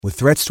With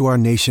threats to our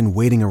nation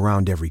waiting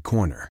around every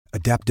corner,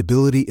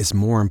 adaptability is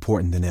more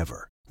important than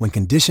ever. When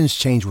conditions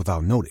change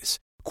without notice,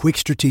 quick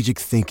strategic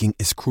thinking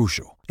is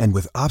crucial. And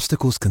with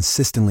obstacles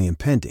consistently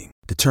impending,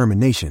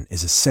 determination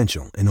is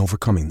essential in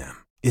overcoming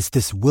them. It's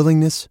this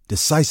willingness,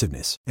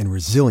 decisiveness, and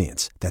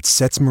resilience that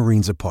sets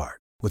Marines apart.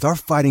 With our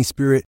fighting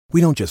spirit, we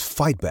don't just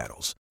fight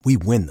battles, we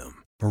win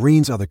them.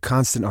 Marines are the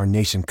constant our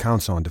nation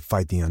counts on to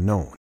fight the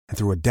unknown. And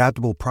through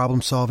adaptable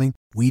problem solving,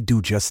 we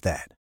do just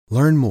that.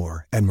 Learn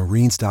more at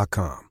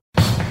marines.com.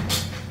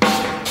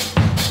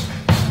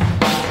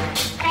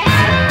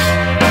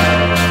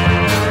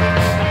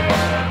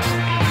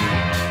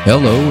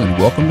 Hello and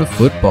welcome to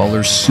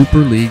Footballers Super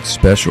League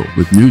Special,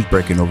 with news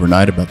breaking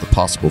overnight about the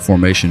possible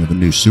formation of a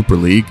new Super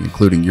League,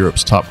 including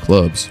Europe's top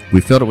clubs. We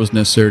felt it was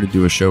necessary to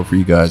do a show for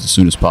you guys as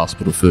soon as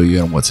possible to fill you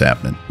in on what's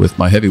happening. With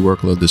my heavy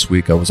workload this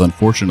week, I was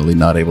unfortunately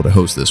not able to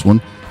host this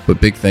one, but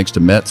big thanks to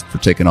Matt for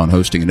taking on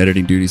hosting and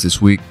editing duties this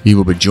week. He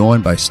will be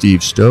joined by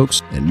Steve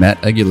Stokes and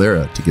Matt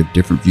Aguilera to give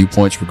different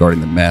viewpoints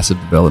regarding the massive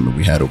development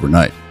we had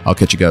overnight. I'll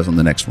catch you guys on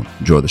the next one.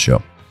 Enjoy the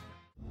show.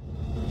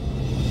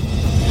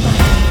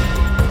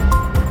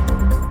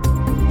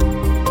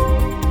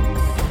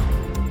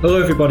 Hello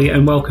everybody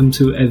and welcome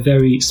to a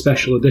very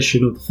special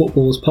edition of the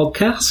Footballers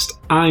Podcast.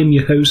 I'm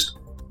your host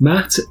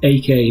Matt,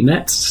 aka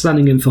Met,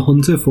 standing in for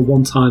Hunter for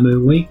one time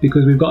only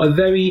because we've got a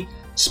very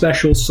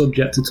special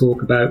subject to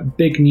talk about.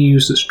 Big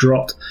news that's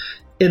dropped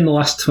in the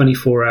last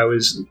 24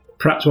 hours,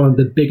 perhaps one of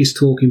the biggest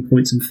talking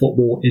points in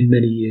football in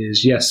many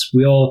years. Yes,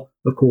 we are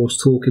of course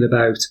talking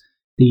about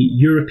the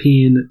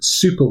European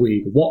Super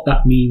League, what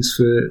that means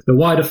for the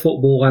wider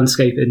football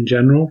landscape in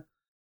general,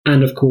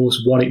 and of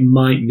course what it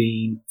might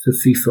mean for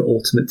FIFA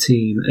Ultimate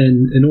Team.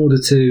 And in order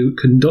to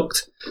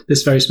conduct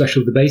this very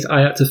special debate,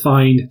 I had to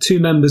find two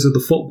members of the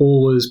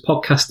Footballers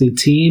podcasting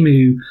team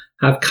who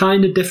have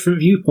kind of different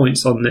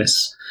viewpoints on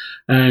this.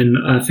 And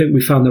I think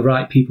we found the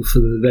right people for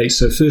the debate.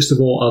 So first of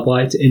all, I'd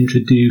like to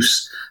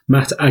introduce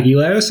Matt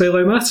Aguilera. Say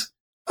hello, Matt.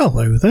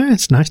 Hello there.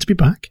 It's nice to be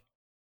back.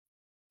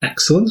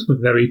 Excellent.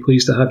 We're very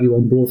pleased to have you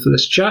on board for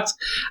this chat.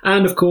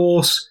 And of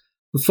course,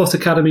 the Foot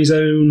Academy's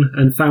own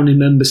and founding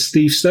member,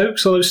 Steve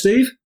Stokes. Hello,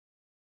 Steve.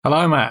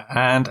 Hello, Matt.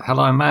 And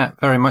hello,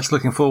 Matt. Very much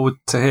looking forward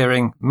to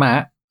hearing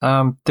Matt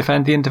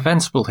defend the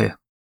indefensible here.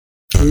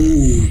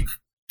 Ooh.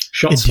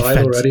 Shots fired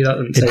already. That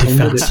didn't take long, did it?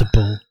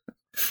 Indefensible.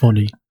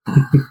 Funny.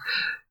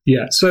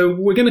 Yeah, so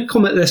we're going to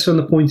come at this from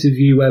the point of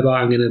view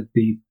whereby I'm going to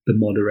be the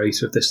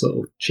moderator of this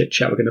little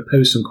chit-chat. We're going to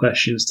pose some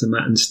questions to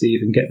Matt and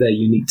Steve and get their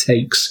unique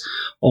takes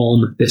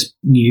on this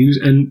news.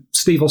 And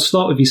Steve, I'll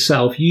start with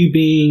yourself. You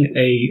being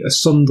a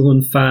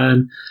Sunderland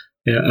fan,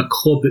 a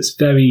club that's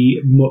very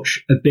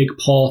much a big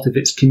part of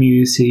its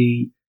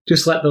community,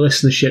 just let the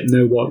listenership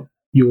know what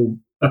your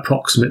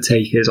approximate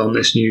take is on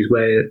this news,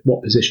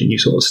 what position you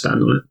sort of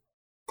stand on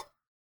it.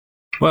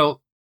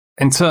 Well,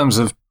 in terms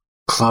of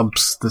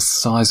clubs the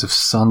size of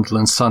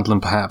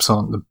Sunderland perhaps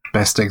aren't the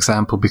best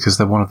example because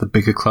they're one of the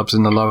bigger clubs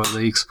in the lower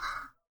leagues.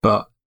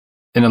 But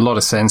in a lot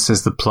of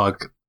senses, the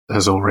plug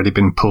has already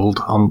been pulled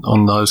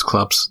on those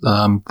clubs.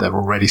 They're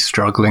already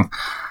struggling.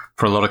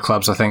 For a lot of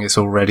clubs, I think it's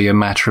already a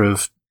matter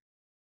of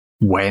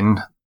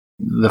when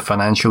the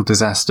financial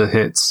disaster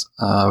hits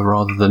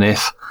rather than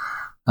if.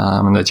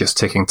 And they're just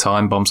ticking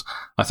time bombs.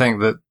 I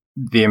think that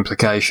the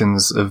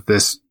implications of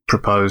this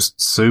proposed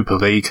Super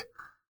League,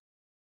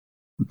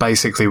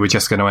 basically we're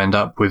just going to end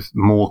up with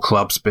more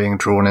clubs being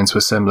drawn into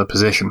a similar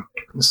position.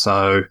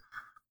 So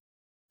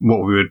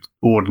what we would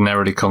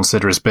ordinarily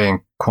consider as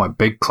being quite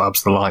big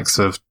clubs, the likes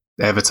of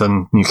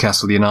Everton,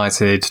 Newcastle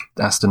United,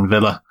 Aston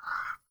Villa,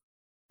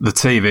 the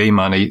TV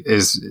money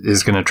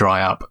is going to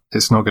dry up.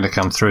 It's not going to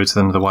come through to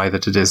them the way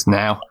that it is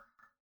now.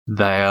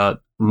 They are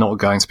not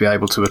going to be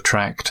able to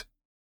attract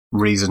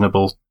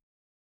reasonably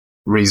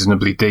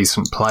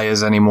decent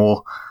players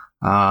anymore.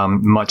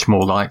 Much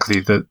more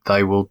likely that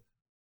they will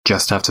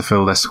just have to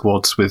fill their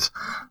squads with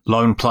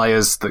loan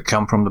players that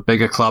come from the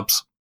bigger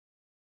clubs.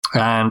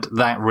 And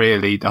that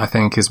really, I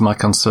think, is my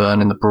concern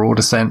in the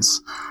broader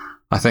sense.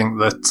 I think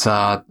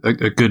that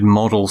a good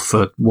model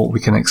for what we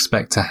can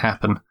expect to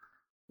happen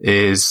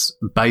is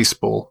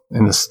baseball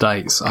in the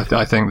States.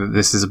 I think that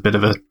this is a bit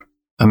of an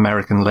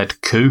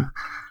American-led coup.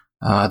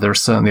 There are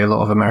certainly a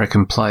lot of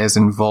American players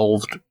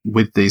involved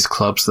with these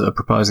clubs that are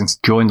proposing to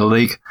join the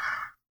league.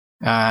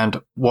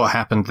 And what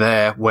happened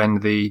there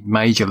when the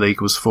Major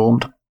League was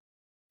formed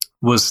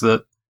was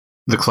that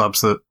the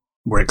clubs that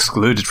were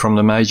excluded from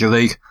the Major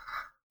League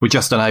were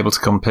just unable to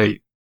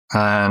compete.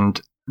 And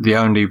the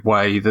only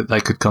way that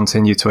they could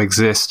continue to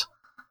exist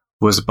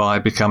was by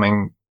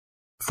becoming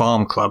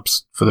farm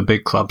clubs for the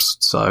big clubs.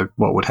 So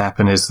what would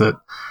happen is that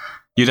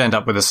you'd end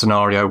up with a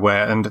scenario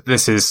where, and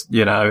this is,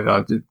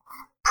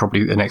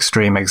 probably an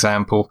extreme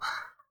example,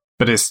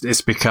 but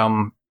it's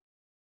become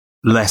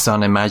less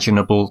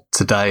unimaginable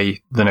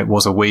today than it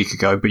was a week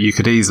ago. But you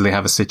could easily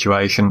have a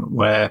situation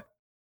where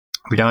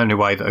the only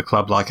way that a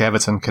club like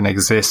Everton can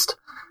exist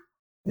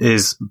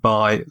is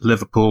by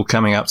Liverpool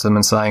coming up to them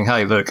and saying,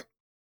 hey, look,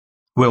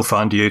 we'll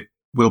fund you,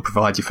 we'll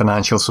provide you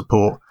financial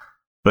support,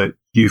 but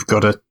you've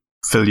got to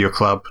fill your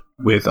club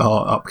with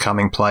our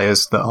upcoming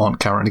players that aren't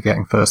currently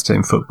getting first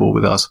team football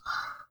with us.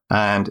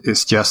 And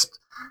it's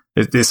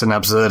an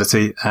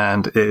absurdity,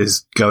 and it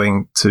is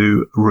going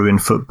to ruin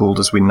football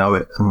as we know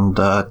it. And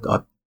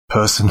I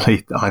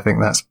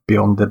think that's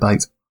beyond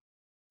debate.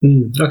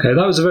 Okay,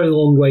 that was a very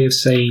long way of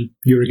saying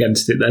you're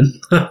against it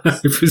then.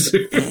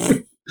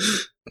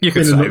 You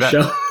could say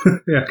that.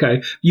 Yeah,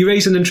 okay. You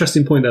raised an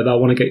interesting point there that I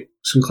want to get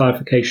some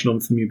clarification on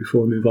from you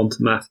before we move on to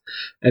Matt.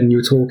 And you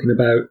were talking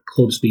about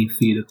clubs being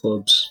feeder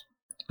clubs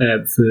for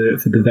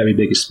the very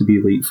biggest to be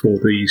elite for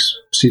these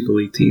Super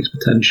League teams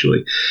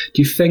potentially.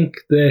 Do you think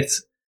that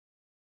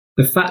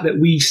the fact that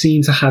we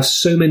seem to have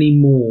so many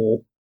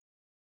more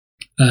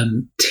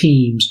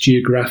teams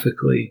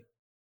geographically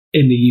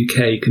in the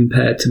UK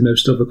compared to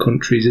most other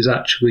countries is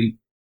actually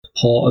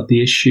part of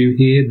the issue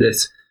here,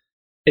 that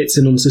it's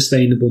an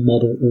unsustainable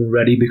model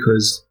already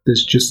because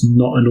there's just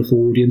not enough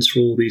audience for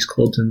all these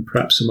clubs, and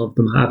perhaps some of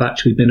them have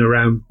actually been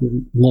around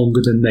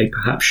longer than they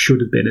perhaps should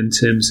have been in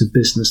terms of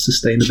business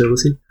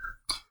sustainability?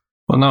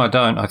 Well, no, I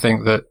don't. I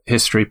think that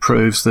history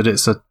proves that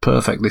it's a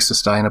perfectly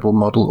sustainable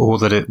model, or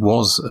that it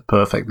was a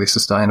perfectly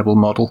sustainable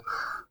model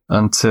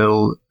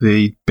until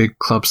the big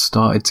clubs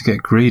started to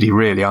get greedy,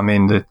 really. I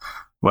mean, there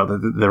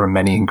are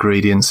many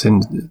ingredients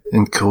in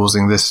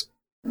causing this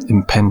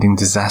impending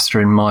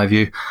disaster, in my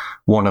view.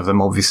 One of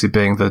them obviously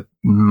being the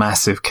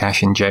massive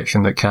cash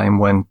injection that came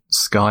when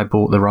Sky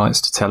bought the rights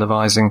to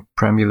televising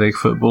Premier League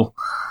football.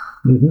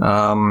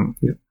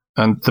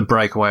 And the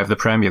breakaway of the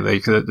Premier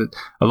League.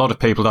 A lot of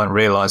people don't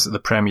realise that the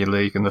Premier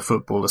League and the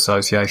Football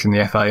Association,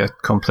 the FA, are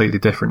completely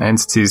different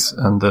entities,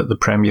 and that the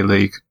Premier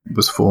League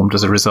was formed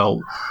as a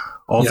result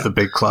of the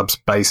big clubs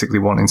basically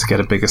wanting to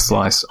get a bigger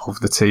slice of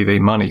the TV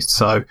money.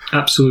 So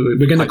absolutely.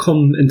 We're going to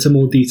come into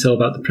more detail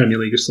about the Premier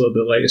League just a little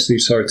bit later,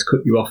 Steve. Sorry to cut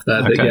you off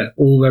there. Okay. But yeah,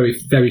 all very,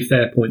 very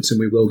fair points, and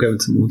we will go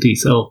into more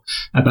detail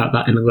about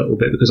that in a little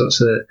bit, because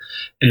that's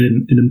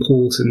an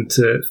important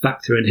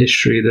factor in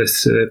history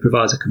that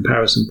provides a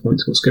comparison point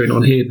to what's going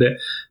on here. But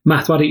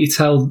Matt, why don't you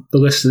tell the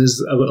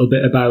listeners a little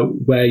bit about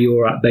where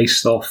you're at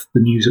based off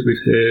the news that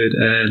we've heard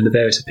and the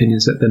various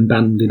opinions that have been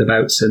bandied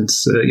about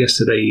since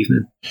yesterday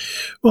evening?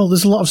 Well,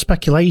 there's a lot of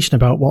speculation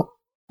about what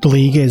the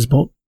league is,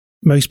 but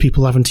most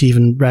people haven't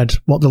even read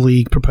what the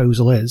league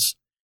proposal is.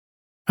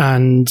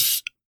 And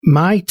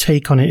my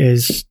take on it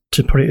is,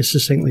 to put it as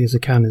succinctly as I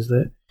can, is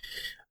that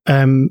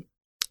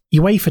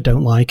UEFA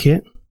don't like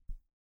it.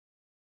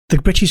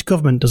 The British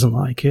government doesn't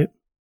like it.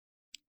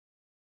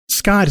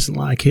 Sky doesn't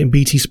like it, and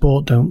BT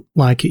Sport don't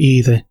like it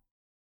either.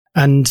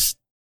 And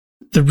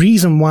the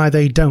reason why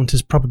they don't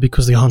is probably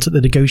because they aren't at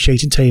the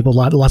negotiating table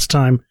like the last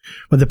time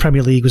when the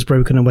Premier League was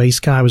broken away.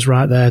 Sky was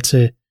right there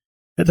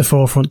at the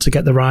forefront to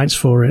get the rights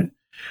for it.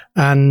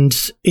 And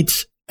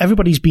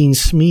everybody's being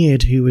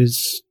smeared who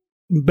is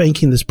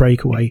making this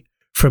breakaway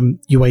from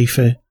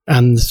UEFA,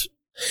 and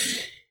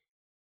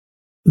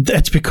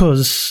that's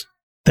because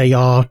they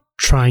are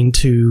trying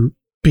to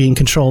be in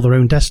control of their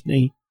own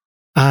destiny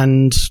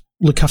and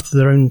look after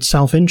their own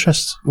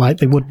self-interests like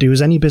they would do,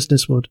 as any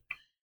business would.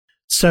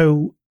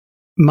 So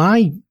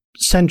my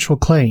central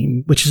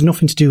claim, which has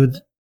nothing to do with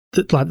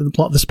a lot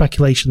of the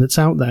speculation that's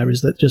out there,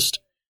 is that just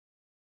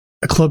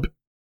a club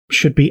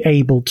should be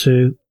able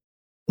to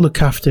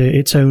look after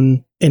its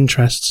own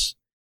interests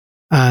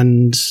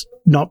and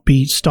not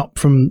be stopped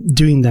from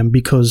doing them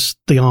because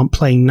they aren't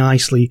playing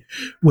nicely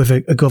with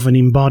a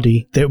governing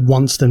body that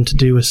wants them to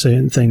do a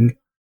certain thing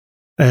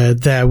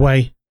their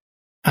way.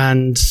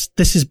 And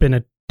this has been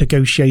a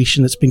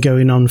negotiation that's been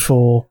going on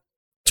for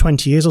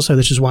 20 years or so.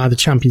 This is why the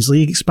Champions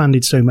League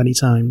expanded so many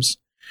times,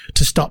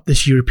 to stop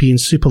this European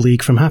Super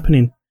League from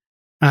happening.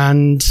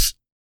 And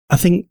I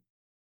think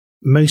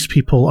most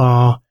people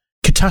are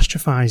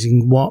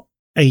catastrophizing what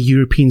a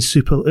European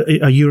Super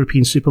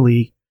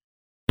League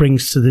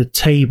brings to the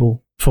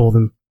table for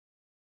them.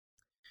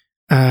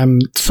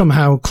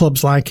 Somehow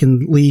clubs like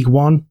in League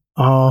One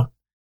are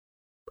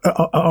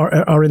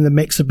in the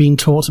mix of being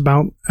talked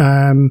about.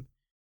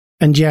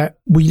 And yet,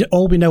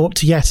 all we know up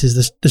to yet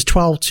is there's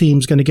 12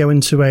 teams going to go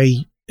into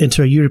a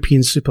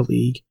European Super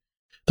League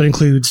that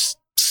includes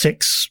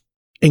 6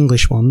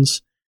 English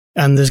ones,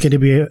 and there's going to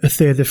be a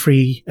further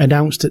 3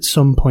 announced at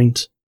some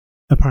point,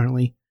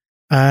 apparently.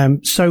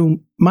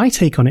 So my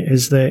take on it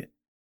is that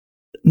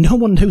no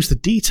one knows the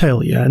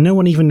detail yet. No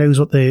one even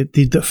knows what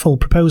the full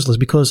proposal is,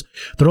 because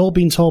they're all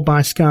being told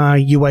by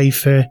Sky,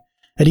 UEFA,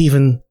 and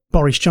even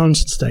Boris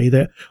Johnson today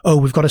that,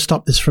 we've got to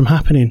stop this from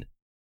happening.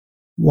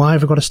 Why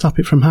have we got to stop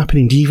it from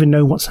happening? Do you even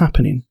know what's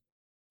happening?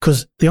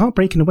 Because they aren't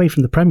breaking away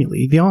from the Premier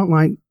League. They aren't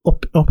like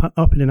up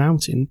and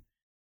outing.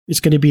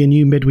 It's going to be a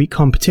new midweek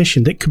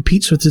competition that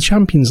competes with the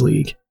Champions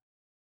League.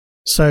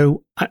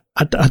 So I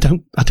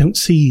don't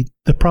see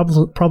the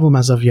problem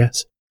as of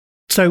yet.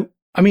 So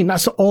I mean,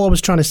 that's all I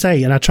was trying to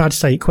say, and I tried to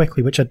say it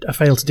quickly, which I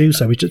failed to do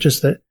so. It's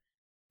just that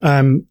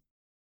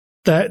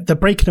they're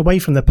breaking away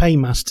from the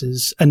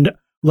paymasters, and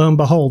lo and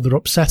behold, they're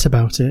upset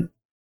about it.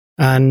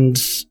 And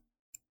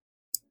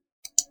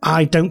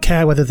I don't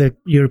care whether the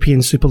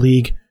European Super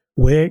League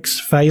works,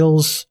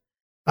 fails.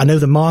 I know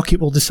the market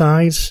will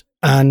decide.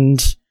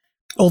 And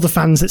all the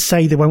fans that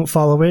say they won't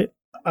follow it,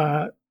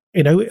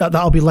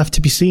 that'll be left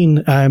to be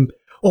seen.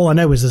 All I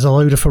know is there's a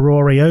load of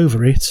Ferrari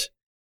over it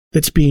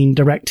that's being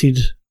directed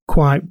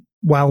quite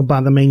well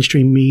by the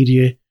mainstream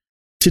media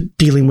to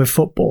dealing with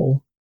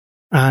football.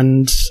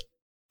 And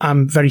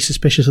I'm very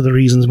suspicious of the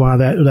reasons why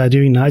they're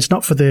doing that. It's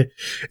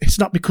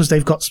not because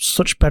they've got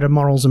such better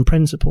morals and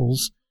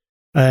principles,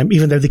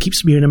 even though they keep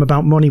spewing them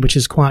about money, which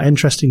is quite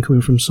interesting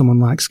coming from someone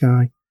like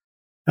Sky.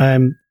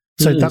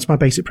 So that's my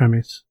basic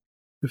premise.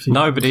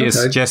 Nobody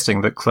is suggesting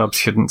that clubs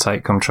shouldn't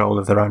take control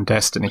of their own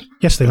destiny.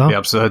 Yes, they are. It would be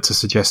absurd to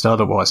suggest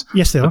otherwise.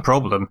 Yes, they are. The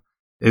problem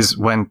is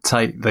when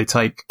they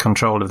take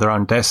control of their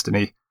own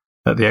destiny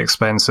at the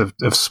expense of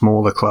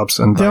smaller clubs,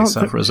 and they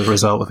suffer as a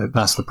result of it.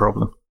 That's the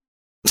problem.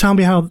 Tell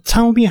me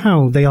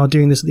how they are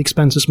doing this at the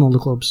expense of smaller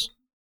clubs.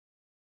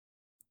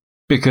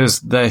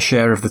 Because their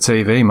share of the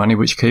TV money,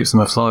 which keeps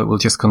them afloat, will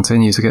just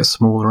continue to get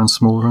smaller and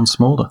smaller and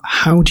smaller.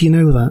 How do you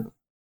know that?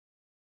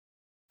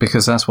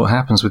 Because that's what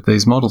happens with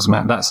these models,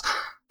 Matt.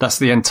 That's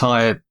the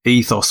entire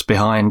ethos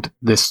behind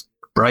this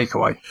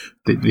breakaway.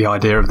 The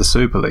idea of the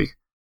Super League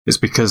is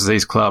because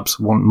these clubs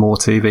want more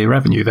TV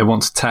revenue. They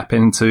want to tap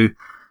into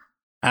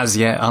as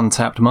yet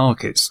untapped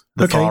markets,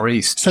 the Far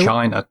East,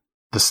 China,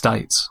 the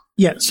States.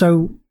 Yeah,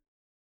 so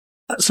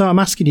I'm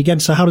asking you again,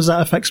 so how does that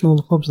affect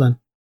smaller clubs then?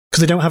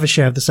 Because they don't have a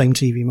share of the same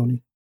TV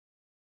money.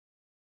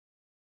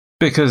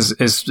 Because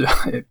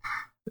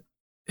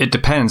it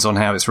depends on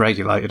how it's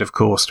regulated, of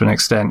course, to an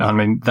extent. I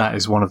mean, that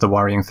is one of the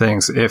worrying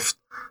things. If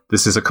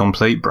this is a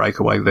complete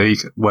breakaway league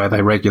where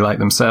they regulate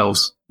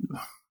themselves,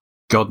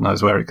 God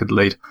knows where it could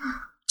lead.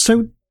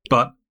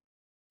 But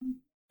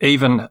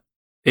even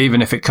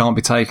if it can't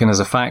be taken as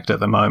a fact at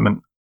the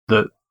moment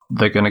that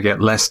they're going to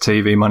get less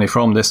TV money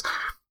from this,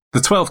 the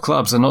 12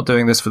 clubs are not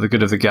doing this for the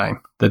good of the game.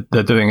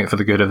 They're doing it for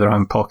the good of their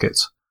own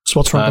pockets. So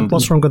what's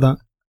wrong with that?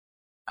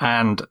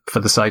 And for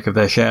the sake of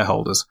their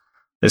shareholders.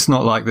 It's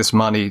not like this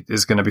money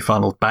is going to be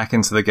funneled back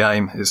into the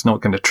game. It's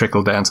not going to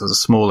trickle down to the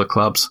smaller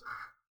clubs.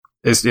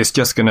 It's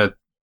just going to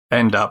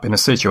end up in a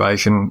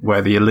situation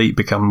where the elite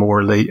become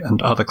more elite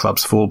and other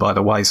clubs fall by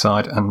the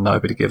wayside and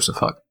nobody gives a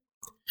fuck.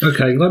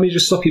 Okay, let me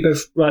just stop you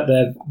both right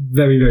there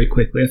very, very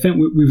quickly. I think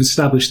we've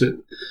established that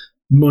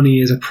money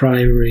is a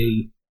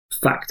primary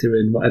factor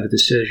in whatever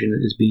decision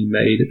is being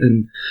made.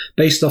 And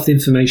based off the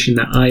information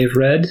that I have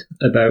read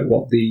about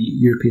what the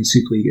European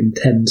Super League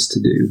intends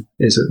to do,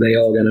 is that they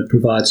are going to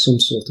provide some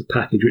sort of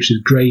package which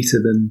is greater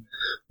than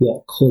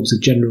what clubs are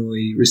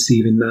generally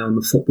receiving now in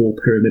the football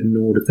pyramid in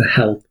order to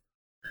help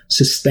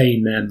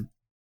sustain them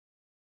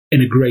in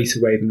a greater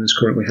way than is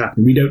currently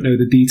happening. We don't know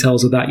the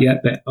details of that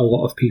yet, but a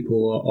lot of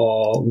people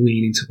are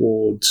leaning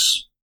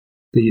towards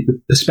the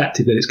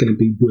perspective that it's going to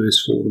be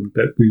worse for them,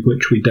 but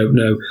which we don't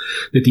know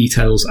the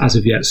details as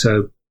of yet.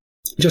 So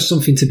just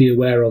something to be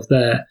aware of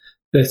there.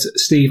 But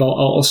Steve,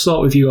 I'll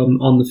start with you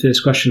on the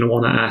first question I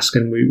want to ask,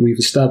 and we've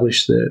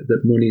established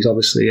that money is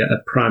obviously a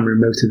primary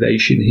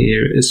motivation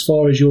here. As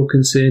far as you're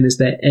concerned, is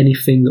there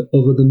anything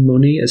other than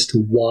money as to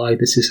why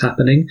this is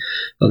happening?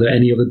 Are there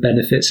any other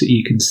benefits that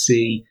you can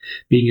see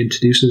being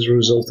introduced as a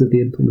result of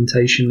the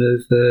implementation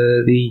of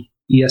the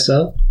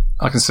ESL?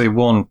 I can see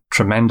one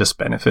tremendous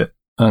benefit,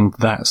 and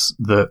that's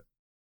that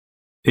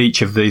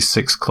each of these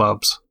 6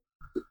 clubs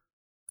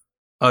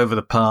over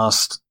the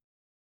past,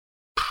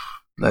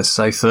 let's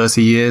say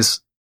 30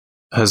 years,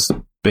 has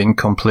been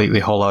completely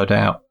hollowed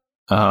out.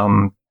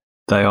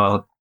 They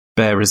are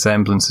bare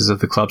resemblances of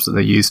the clubs that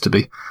they used to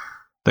be.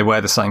 They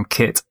wear the same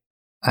kit,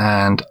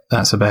 and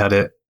that's about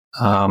it.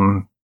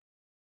 I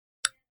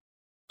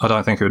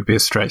don't think it would be a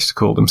stretch to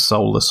call them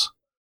soulless.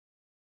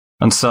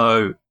 And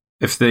so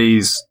if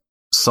these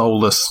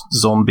soulless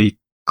zombie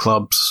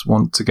clubs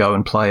want to go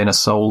and play in a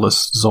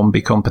soulless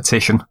zombie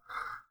competition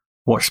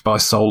watched by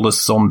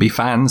soulless zombie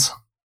fans,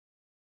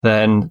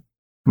 then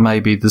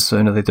maybe the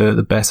sooner they do it,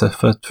 the better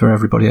for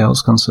everybody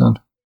else concerned.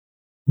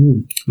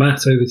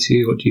 Matt, over to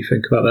you. What do you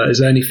think about that? Is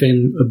there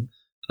anything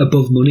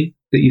above money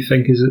that you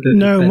think is a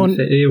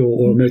benefit here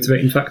or a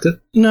motivating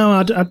factor? No,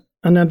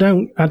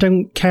 I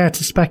don't care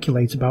to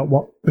speculate about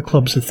what the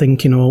clubs are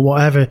thinking or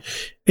whatever.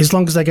 As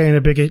long as they're getting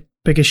a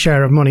bigger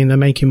share of money and they're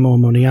making more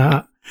money,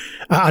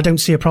 I don't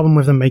see a problem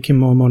with them making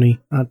more money.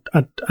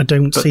 I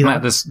don't see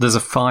Matt, that. There's a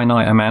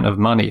finite amount of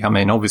money. I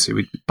mean, obviously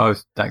we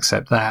both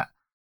accept that.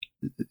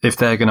 If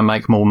they're going to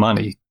make more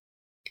money,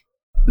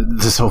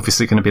 there's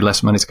obviously going to be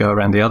less money to go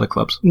around the other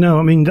clubs. No,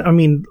 I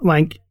mean,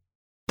 like,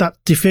 that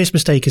the first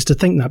mistake is to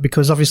think that,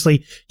 because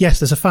obviously, yes,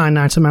 there's a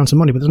finite amount of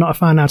money, but there's not a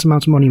finite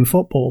amount of money in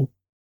football.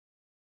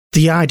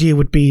 The idea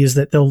would be is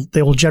that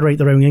they will generate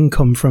their own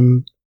income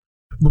from,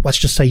 let's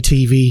just say,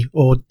 TV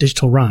or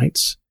digital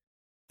rights,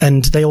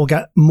 and they will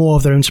get more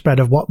of their own spread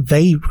of what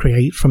they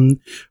create from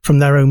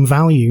their own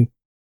value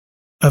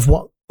of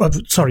what.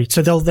 So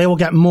they will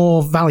get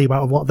more value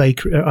out of what they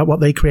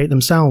create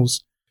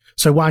themselves.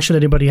 So why should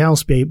anybody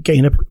else be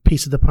getting a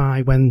piece of the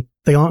pie when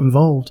they aren't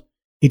involved?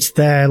 It's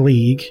their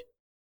league,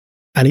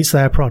 and it's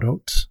their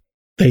product.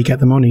 They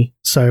get the money.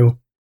 So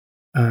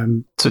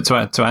to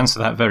answer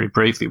that very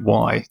briefly,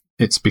 why?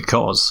 It's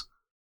because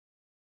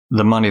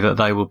the money that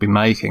they will be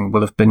making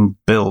will have been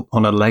built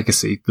on a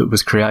legacy that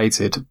was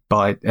created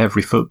by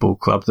every football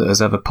club that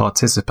has ever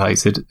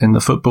participated in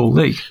the Football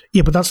League.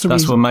 Yeah, but that's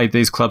what made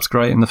these clubs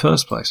great in the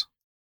first place.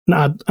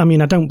 No, I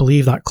mean, I don't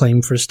believe that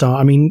claim for a start.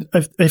 I mean,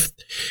 if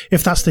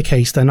that's the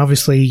case, then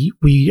obviously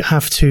we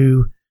have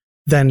to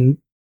then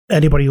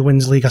anybody who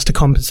wins the league has to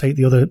compensate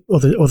the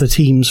other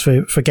teams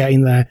for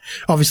getting there.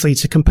 Obviously,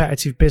 it's a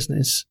competitive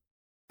business,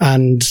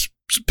 and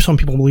some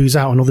people lose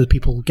out and other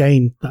people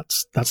gain.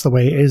 That's the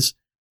way it is.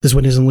 There's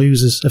winners and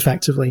losers,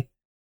 effectively.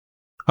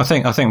 I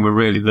think we're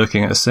really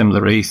looking at a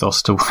similar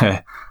ethos to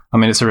where, I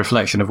mean, it's a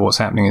reflection of what's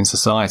happening in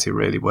society,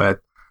 really, where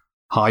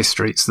high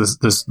streets,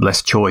 there's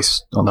less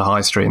choice on the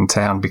high street in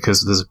town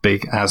because there's a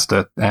big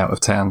Asda out of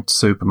town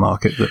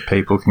supermarket that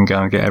people can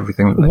go and get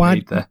everything that they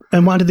need there.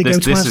 And why did they go to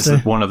Asda? This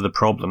is one of the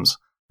problems.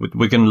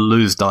 We're going to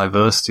lose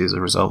diversity as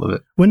a result of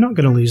it. We're not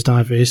going to lose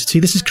diversity.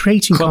 This is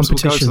creating Clubs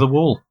competition. Will go to the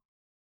wall.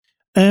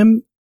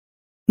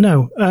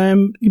 No,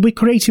 we're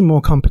creating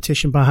more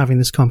competition by having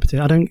this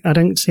competition. I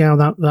don't see how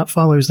that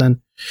follows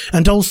then.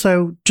 And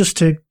also, just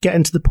to get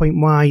into the point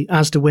why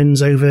Asda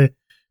wins over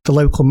the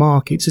local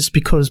markets, it's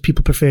because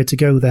people prefer to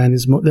go there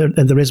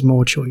and there is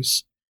more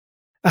choice.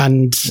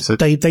 And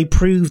they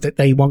prove that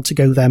they want to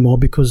go there more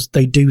because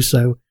they do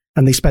so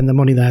and they spend the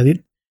money there.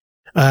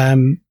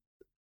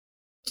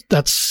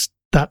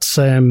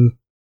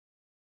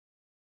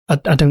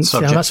 I don't see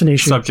how that's an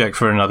issue. Subject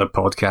for another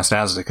podcast.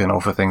 Asda can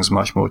offer things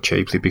much more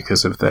cheaply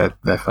because of their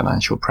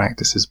financial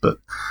practices, but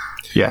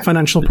yeah,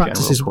 financial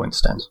practices. Point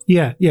stands.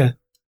 Yeah.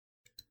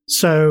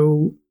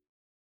 So,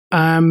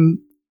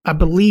 I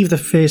believe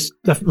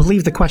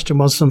the question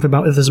was something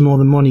about if there's more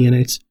than money in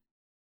it.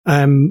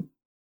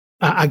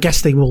 I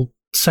guess they will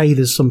say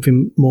there's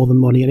something more than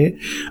money in it.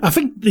 I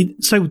think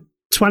so.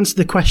 To answer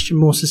the question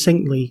more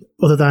succinctly,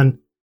 other than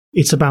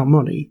it's about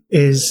money,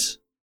 is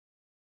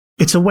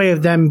it's a way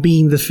of them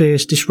being the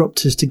first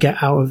disruptors to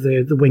get out of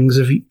the wings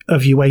of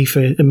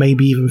UEFA and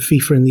maybe even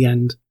FIFA in the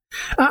end.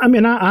 I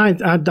mean, I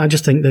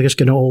just think they're just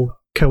going to all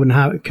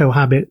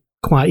cohabit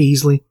quite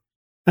easily.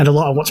 And a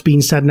lot of what's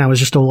being said now is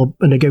just all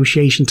a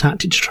negotiation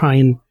tactic to try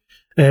and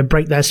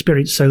break their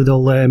spirits so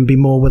they'll be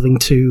more willing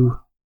to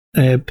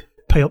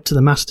pay up to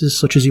the masters,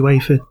 such as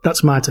UEFA.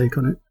 That's my take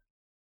on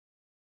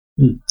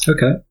it.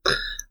 Okay.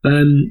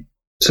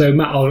 So,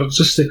 Matt, I'll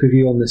just stick with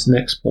you on this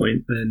next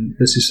point, and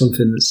this is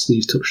something that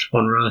Steve touched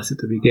upon right at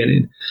the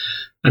beginning.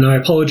 And I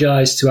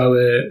apologise to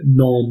our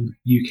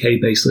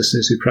non-UK based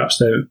listeners who perhaps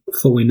don't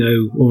fully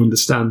know or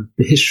understand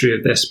the history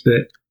of this,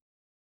 but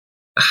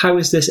how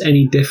is this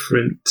any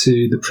different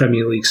to the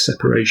Premier League's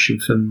separation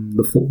from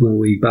the Football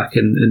League back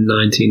in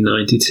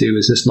 1992?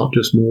 Is this not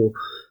just more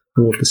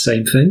of the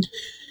same thing?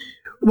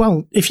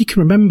 Well, if you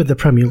can remember the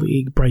Premier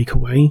League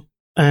breakaway,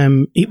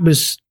 it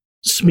was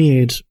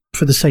smeared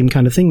for the same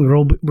kind of thing.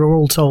 We're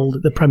all told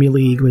that the Premier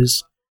League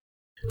was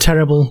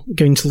terrible,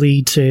 going to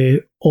lead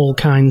to all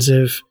kinds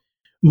of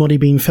money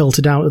being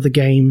filtered out of the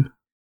game,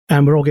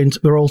 and we're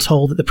all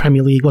told that the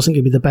Premier League wasn't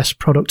going to be the best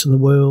product in the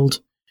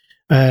world.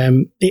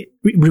 It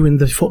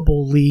ruined the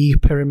Football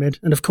League pyramid,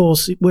 and of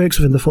course it works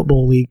within the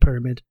Football League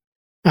pyramid.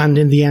 And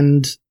in the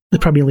end, the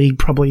Premier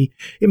League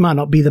it might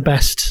not be the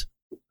best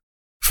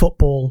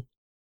football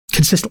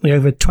consistently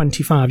over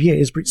 25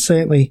 years, but it's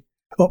certainly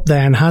up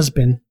there and has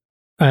been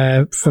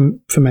for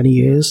many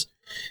years.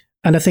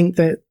 And I think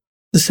that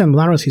the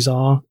similarities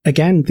are,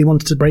 again, they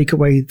wanted to break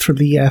away from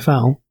the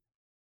EFL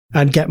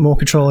and get more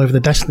control over the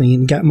destiny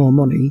and get more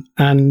money.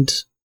 And,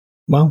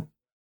 well,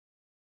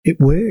 it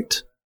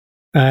worked.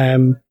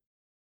 And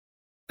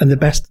the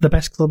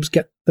best clubs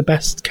get the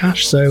best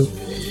cash. So,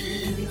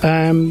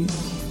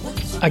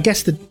 I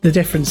guess the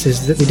difference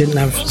is that they didn't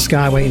have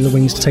Sky waiting in the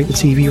wings to take the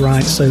TV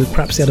rights, so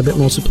perhaps they had a bit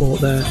more support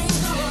there.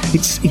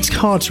 It's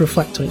hard to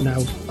reflect on it now.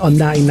 On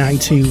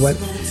 1992,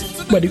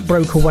 when it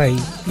broke away,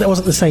 that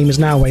wasn't the same as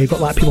now, where you've got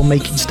like people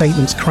making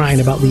statements crying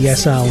about the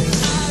ESL.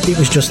 It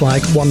was just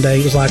like one day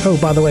it was like, oh,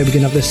 by the way, we're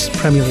going to have this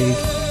Premier League.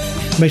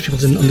 Most people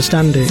didn't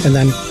understand it, and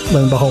then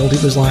lo and behold,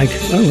 it was like,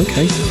 oh,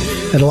 okay,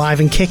 and Alive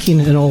and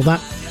Kicking and all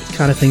that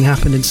kind of thing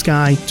happened, and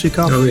Sky took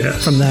off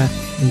from there.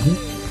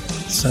 Mm-hmm.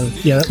 So,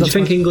 yeah, do you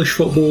think English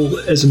football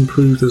has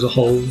improved as a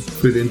whole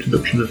through the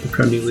introduction of the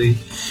Premier League?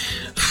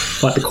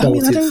 Like the quality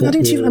of football,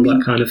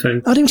 that kind of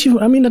thing. I don't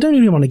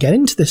even want to get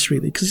into this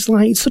really, because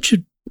it's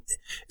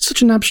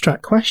such an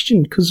abstract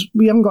question, because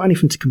we haven't got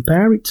anything to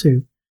compare it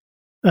to.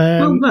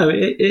 Well, no,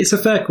 it's a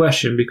fair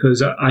question,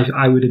 because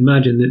I would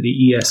imagine that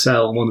the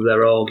ESL, one of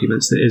their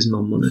arguments that is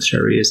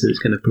non-monetary, is that it's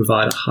going to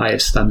provide a higher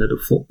standard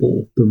of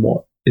football than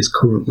what is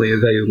currently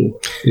available,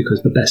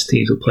 because the best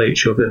teams will play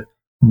each other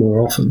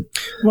more often.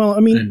 Well, I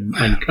mean,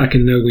 and I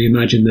can only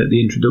imagine that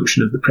the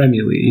introduction of the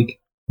Premier League,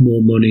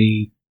 more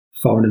money,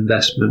 foreign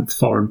investment,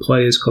 foreign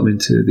players coming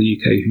to the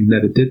UK who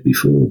never did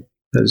before,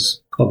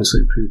 has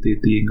obviously improved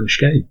the English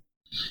game.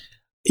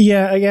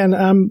 Yeah,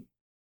 again,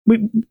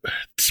 we're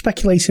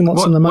speculating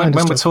what's on the mind.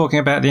 When we're talking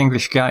about the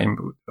English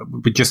game,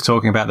 we're just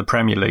talking about the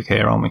Premier League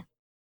here, aren't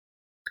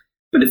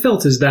we? But it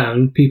filters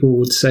down. People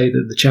would say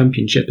that the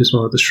Championship is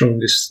one of the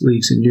strongest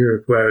leagues in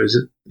Europe, whereas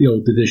the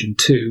old Division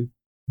 2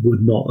 would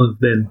not have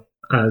been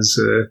as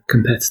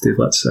competitive,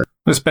 let's say.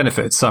 This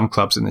benefits some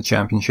clubs in the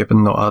Championship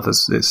and not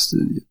others. It's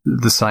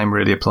the same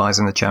really applies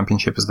in the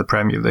Championship as the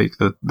Premier League.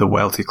 The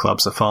wealthy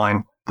clubs are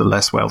fine. The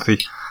less wealthy,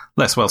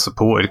 less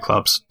well-supported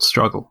clubs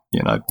struggle.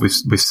 You know,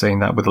 we've seen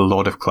that with a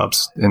lot of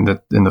clubs in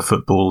the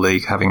Football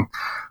League having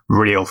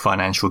real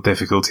financial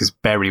difficulties.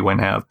 Bury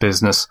went out of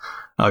business.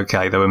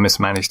 Okay, they were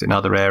mismanaged in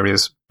other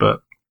areas,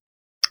 but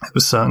it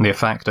was certainly a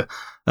factor.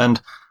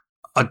 And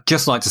I'd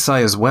just like to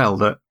say as well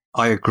that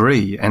I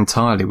agree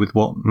entirely with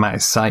what Matt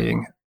is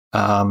saying.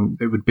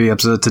 It would be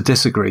absurd to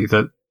disagree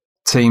that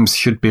teams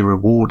should be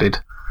rewarded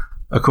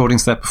according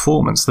to their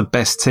performance. The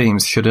best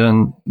teams should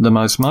earn the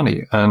most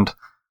money. And,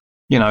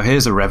 you know,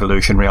 here's a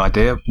revolutionary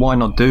idea. Why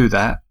not do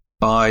that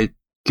by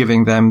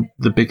giving them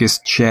the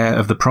biggest share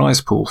of the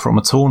prize pool from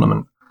a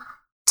tournament?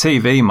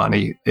 TV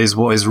money is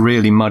what is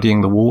really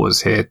muddying the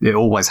waters here. It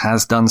always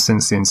has done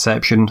since the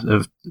inception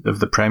of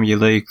the Premier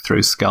League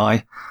through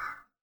Sky.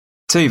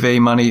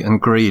 TV money and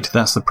greed,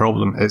 that's the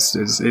problem. It's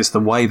the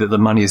way that the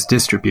money is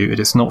distributed.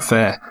 It's not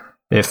fair.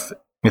 If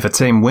a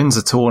team wins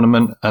a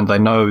tournament and they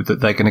know that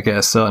they're going to get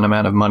a certain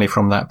amount of money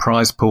from that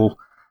prize pool,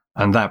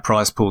 and that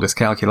prize pool is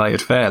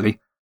calculated fairly,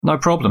 no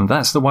problem.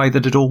 That's the way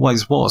that it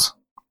always was.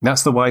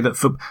 That's the way that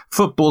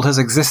football has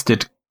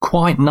existed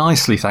quite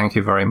nicely, thank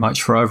you very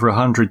much, for over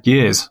 100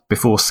 years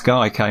before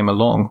Sky came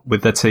along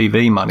with their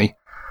TV money,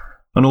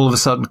 and all of a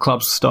sudden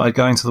clubs started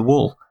going to the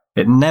wall.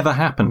 It never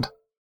happened.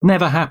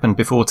 Never happened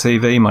before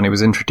TV money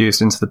was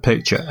introduced into the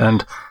picture.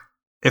 And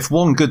if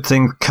one good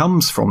thing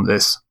comes from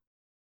this,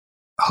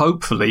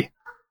 hopefully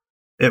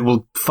it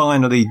will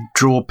finally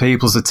draw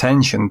people's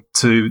attention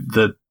to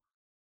the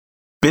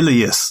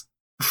bilious,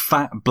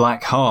 fat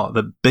black heart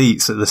that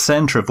beats at the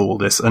centre of all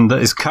this and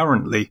that is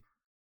currently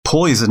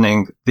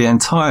poisoning the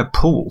entire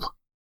pool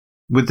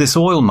with this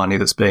oil money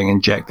that's being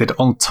injected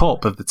on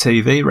top of the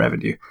TV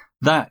revenue.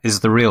 That is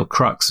the real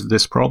crux of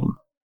this problem.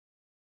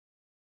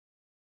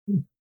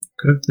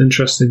 Okay,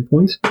 interesting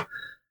point.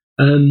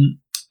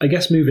 I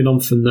guess moving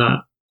on from that,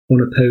 I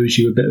want to pose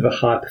you a bit of a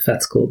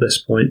hypothetical at this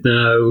point.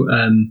 Now,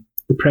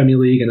 the Premier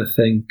League and I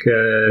think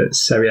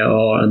Serie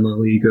A and La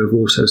Liga have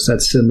also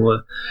said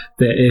similar,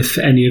 that if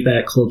any of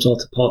their clubs are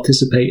to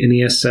participate in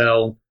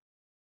ESL,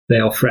 they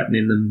are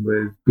threatening them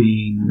with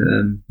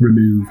being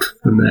removed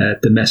from their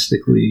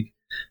domestic league,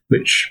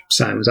 which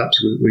sounds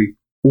absolutely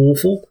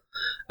awful.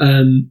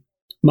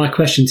 My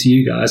question to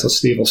you guys,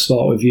 Steve, I'll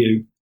start with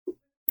you.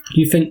 Do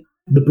you think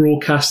the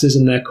broadcasters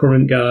and their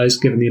current guys,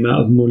 given the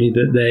amount of money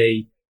that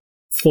they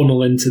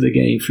funnel into the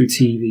game through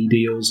TV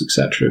deals,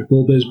 etc.,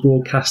 will those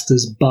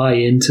broadcasters buy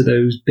into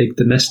those big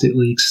domestic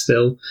leagues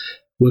still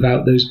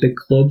without those big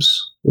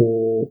clubs?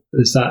 Or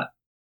is that,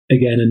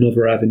 again,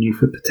 another avenue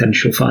for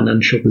potential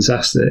financial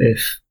disaster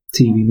if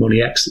TV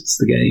money exits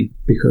the game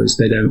because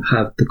they don't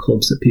have the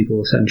clubs that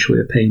people essentially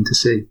are paying to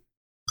see?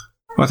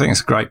 Well, I think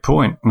it's a great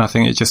point, and I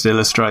think it just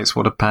illustrates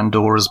what a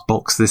Pandora's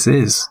box this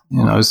is.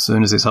 You know, as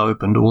soon as it's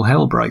opened, all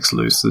hell breaks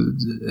loose.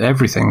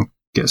 Everything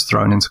gets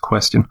thrown into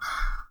question.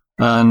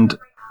 And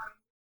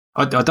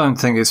I don't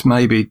think it's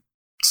maybe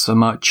so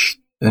much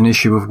an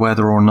issue of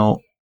whether or not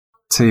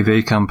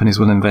TV companies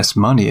will invest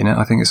money in it.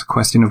 I think it's a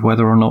question of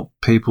whether or not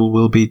people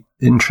will be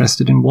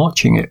interested in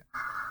watching it.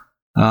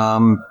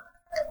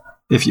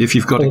 If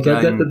you've got a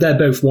game... They're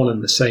both one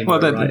and the same. Well,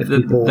 right?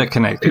 They're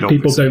connected. If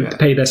people don't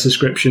pay their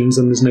subscriptions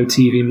and there's no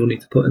TV money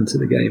to put into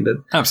the game, but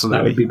absolutely,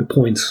 that would be the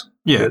point.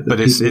 Yeah, but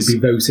people would be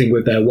voting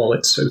with their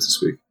wallets, so to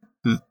speak.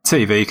 The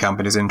TV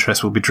companies'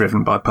 interest will be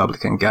driven by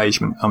public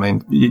engagement. I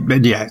mean,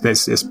 yeah,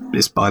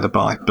 it's by the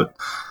by. But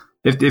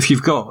if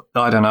you've got,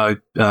 I don't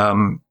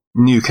know,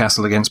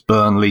 Newcastle against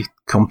Burnley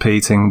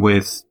competing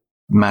with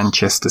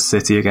Manchester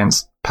City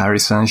against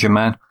Paris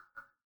Saint-Germain,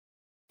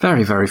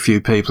 very, very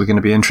few people are going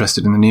to be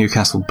interested in the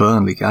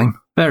Newcastle-Burnley game.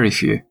 Very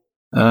few.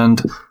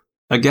 And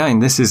again,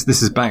 this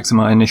is back to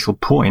my initial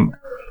point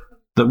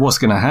that what's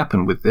going to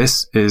happen with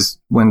this is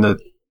when the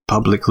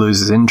public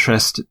loses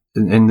interest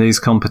in these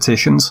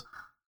competitions,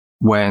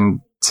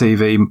 when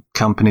TV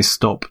companies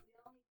stop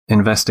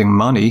investing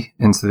money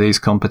into these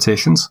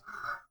competitions,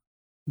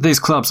 these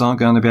clubs aren't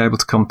going to be able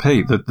to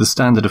compete. The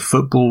standard of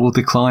football will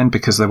decline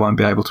because they won't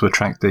be able to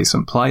attract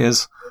decent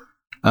players.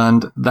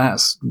 And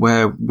that's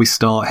where we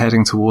start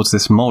heading towards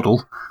this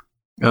model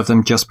of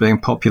them just being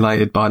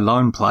populated by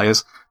lone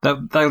players.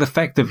 They'll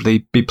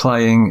effectively be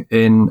playing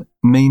in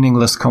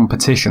meaningless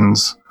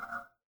competitions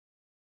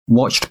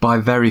watched by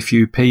very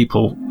few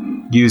people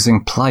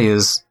using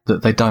players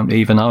that they don't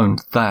even own.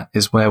 That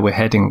is where we're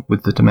heading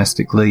with the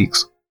domestic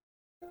leagues.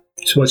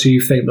 So what do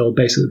you think? They'll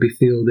basically be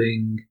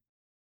fielding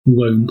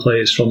loan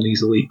players from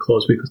these elite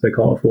clubs because they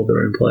can't afford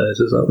their own players?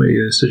 Is that what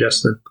you're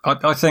suggesting?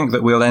 I think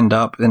that we'll end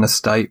up in a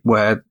state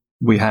where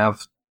we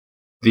have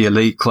the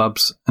elite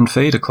clubs and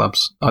feeder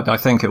clubs. I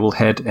think it will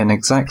head in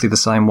exactly the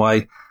same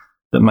way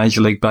that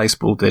Major League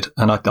Baseball did,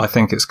 and I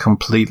think it's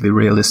completely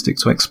realistic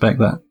to expect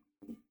that.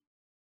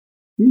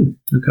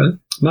 Okay.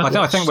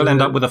 I think we'll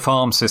end up with a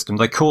farm system.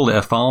 They call it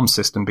a farm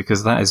system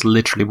because that is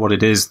literally what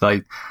it is.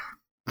 They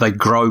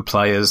grow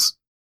players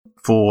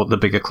for the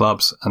bigger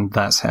clubs, and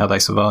that's how they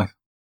survive.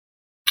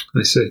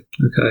 I see.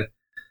 Okay.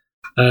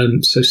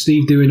 So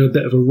Steve doing a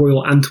bit of a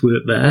Royal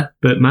Antwerp there,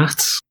 but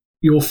Matt,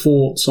 your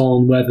thoughts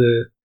on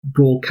whether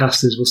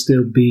broadcasters will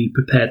still be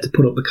prepared to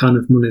put up the kind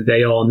of money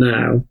they are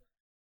now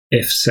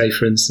if, say,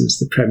 for instance,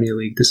 the Premier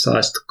League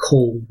decides to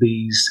cull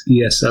these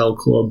ESL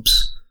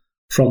clubs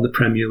from the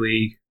Premier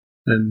League?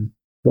 And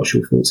what's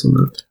your thoughts on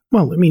that?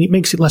 Well, I mean, it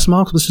makes it less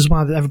marketable. This is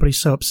why everybody's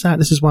so upset.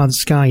 This is why the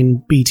Sky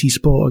and BT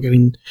Sport are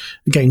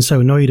getting so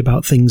annoyed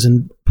about things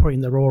and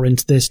putting their oar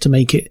into this to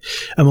make it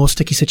a more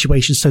sticky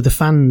situation so the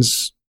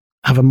fans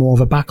have a more of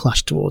a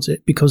backlash towards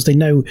it because they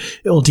know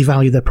it'll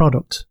devalue their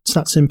product. It's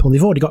that simple.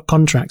 They've already got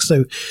contracts,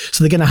 so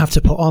they're going to have to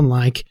put on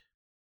like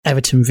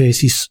Everton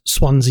versus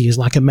Swansea as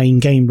like a main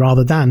game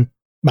rather than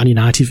Man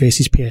United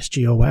versus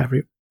PSG or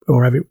whatever.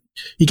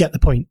 You get the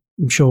point,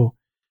 I'm sure.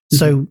 Mm-hmm.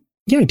 So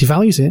yeah, it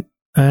devalues it.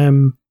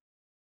 And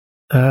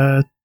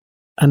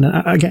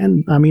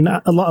again, I mean,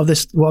 a lot of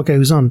this, what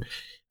goes on.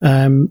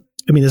 I mean,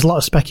 there's a lot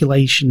of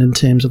speculation in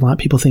terms of like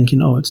people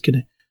thinking, oh, it's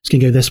gonna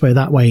go this way,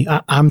 that way.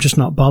 I'm just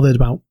not bothered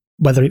about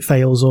whether it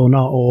fails or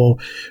not, or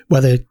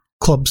whether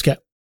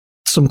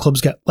some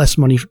clubs get less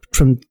money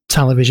from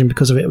television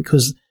because of it,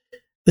 because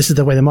this is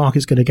the way the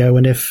market's going to go.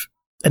 And if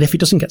it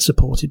doesn't get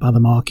supported by the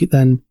market,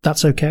 then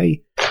that's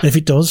okay. And if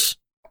it does,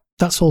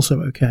 that's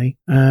also okay.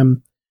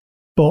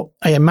 But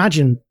I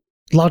imagine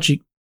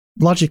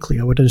logically,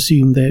 I would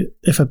assume that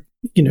if a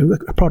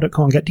product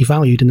can't get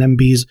devalued and then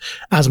be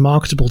as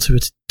marketable to a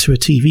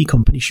TV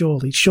company,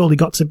 surely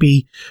got to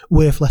be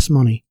worth less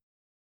money.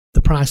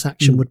 The price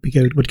action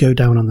would go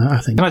down on that, I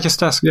think. Can I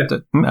just ask? Yeah.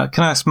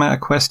 Can I ask Matt a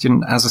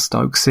question as a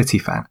Stoke City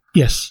fan?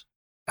 Yes.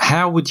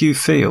 How would you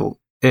feel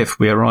if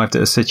we arrived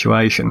at a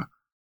situation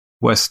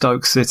where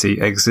Stoke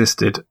City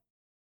existed,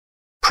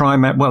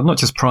 not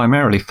just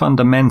primarily,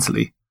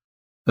 fundamentally,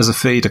 as a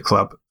feeder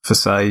club for,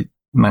 say,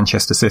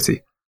 Manchester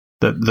City?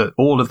 That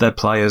all of their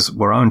players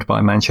were owned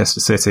by Manchester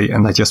City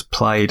and they just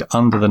played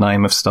under the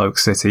name of Stoke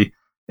City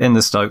in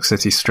the Stoke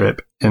City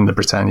strip in the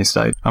Britannia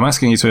Stadium. I'm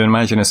asking you to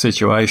imagine a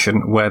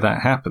situation where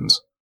that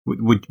happens.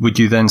 Would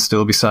you then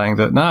still be saying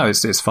that, no,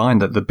 it's fine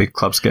that the big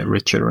clubs get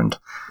richer and,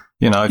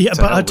 Yeah,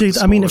 but I do.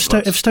 I mean, if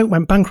Stoke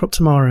went bankrupt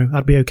tomorrow,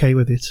 I'd be okay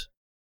with it.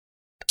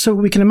 So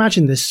we can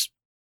imagine this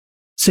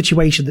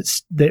situation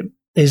that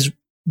is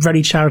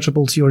very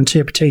charitable to your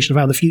interpretation of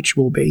how the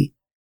future will be.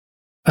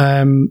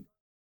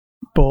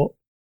 But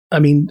I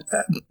mean,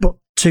 but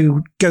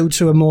to go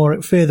to a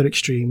more further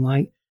extreme,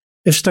 like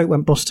if Stoke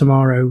went bust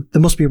tomorrow,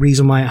 there must be a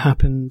reason why it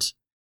happened,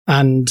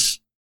 and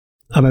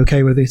I'm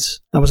okay with it.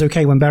 I was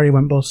okay when Bury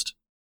went bust.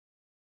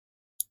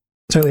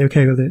 Totally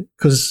okay with it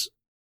because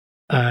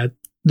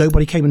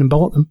nobody came in and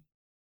bought them.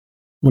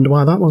 Wonder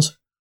why that was.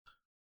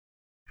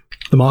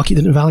 The market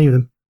didn't value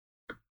them.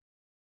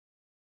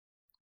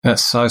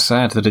 That's so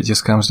sad that it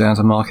just comes down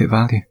to market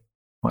value.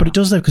 Wow. But it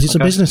does though, because it's a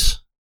business.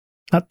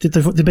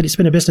 It's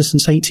been a business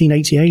since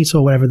 1888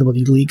 or wherever the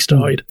league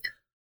started.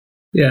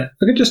 Yeah,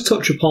 I could just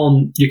touch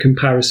upon your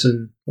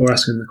comparison or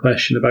asking the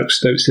question about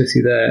Stoke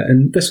City there,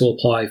 and this will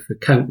apply for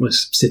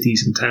countless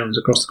cities and towns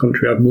across the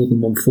country who have more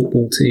than one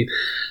football team.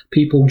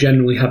 People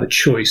generally have a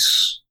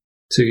choice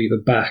to either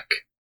back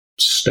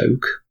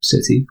Stoke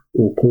City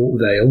or Port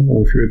Vale,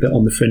 or if you're a bit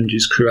on the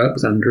fringes, Crewe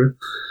Alexandra,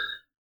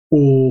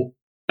 or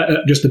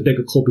just a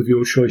bigger club of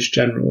your choice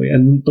generally.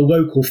 And the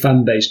local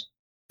fan base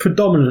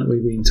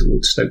predominantly lean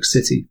towards Stoke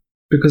City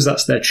because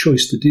that's their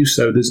choice to do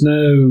so. There's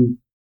no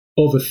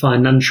other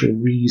financial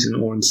reason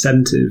or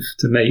incentive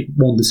to make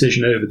one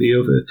decision over the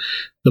other.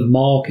 The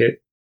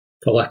market,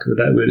 for lack of a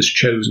better word, has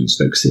chosen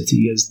Stoke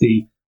City as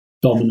the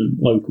dominant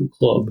local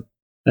club.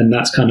 And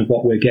that's kind of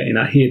what we're getting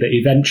at here, that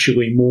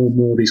eventually more and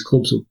more of these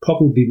clubs will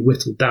probably be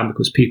whittled down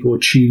because people are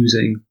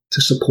choosing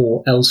to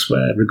support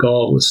elsewhere,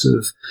 regardless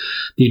of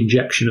the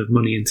injection of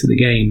money into the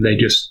game. They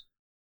just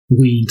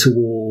lean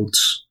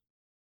towards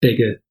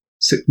bigger,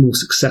 more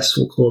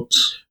successful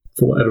clubs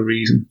for whatever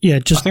reason. Yeah,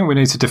 I think we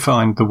need to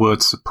define the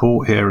word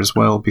support here as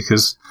well,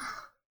 because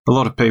a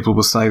lot of people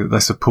will say that they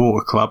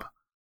support a club,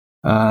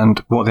 and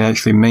what they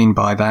actually mean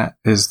by that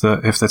is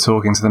that if they're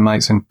talking to their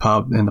mates in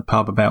the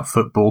pub about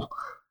football,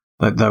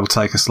 they'll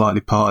take a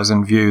slightly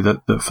partisan view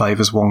that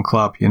favours one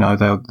club.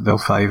 They'll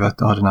favour,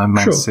 I don't know,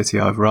 Man City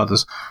over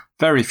others.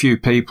 Very few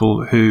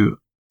people who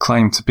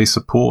claim to be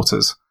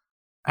supporters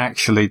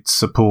actually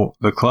support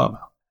the club.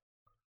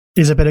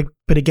 There's a bit of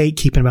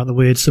gatekeeping about the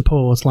word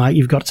support. Like,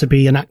 you've got to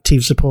be an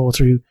active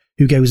supporter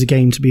who goes a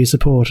game to be a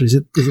supporter. Is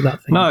it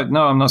that thing?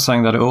 No, I'm not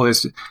saying that at all.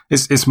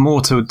 It's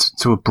more to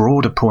a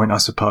broader point, I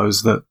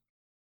suppose, that,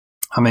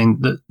 I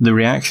mean, the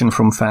reaction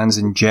from fans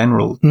in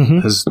general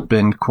has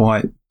been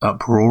quite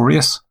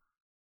uproarious.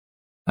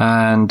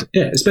 And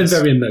yeah, it's been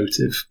very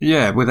emotive.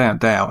 Yeah, without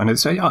doubt.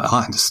 And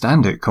I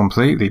understand it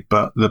completely,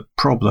 but the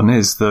problem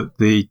is that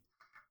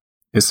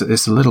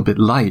it's a little bit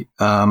late.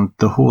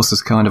 The horse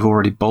has kind of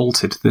already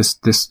bolted. This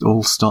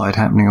all started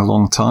happening a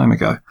long time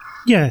ago.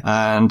 Yeah.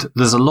 And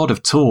there's a lot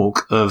of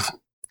talk of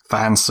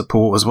fans,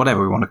 supporters,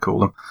 whatever we want to call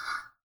them.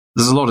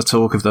 There's a lot of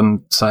talk of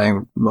them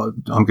saying, well,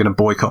 I'm going to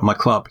boycott my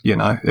club, you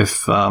know,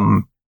 if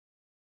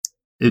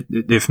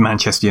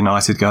Manchester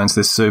United go into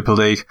this Super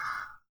League,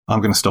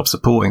 I'm going to stop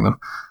supporting them.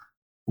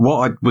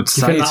 What I would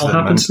say to them,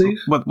 happen, Steve?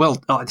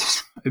 Well,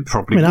 it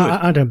probably would.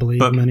 I don't believe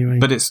them anyway.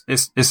 But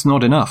it's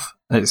not enough.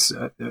 It's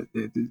a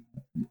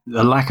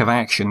lack of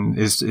action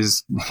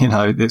is you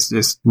know,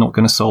 it's not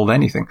going to solve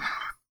anything.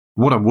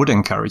 What I would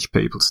encourage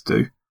people to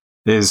do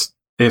is,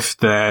 if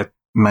they're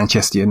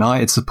Manchester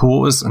United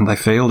supporters and they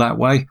feel that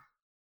way,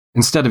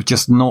 instead of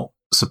just not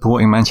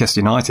supporting Manchester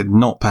United,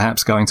 not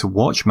perhaps going to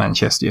watch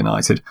Manchester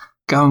United,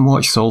 go and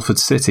watch Salford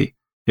City.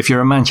 If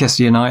you're a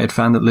Manchester United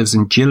fan that lives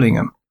in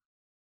Gillingham,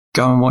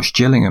 go and watch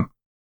Gillingham.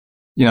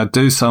 You know,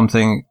 do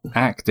something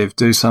active,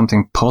 do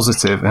something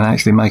positive, and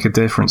actually make a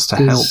difference to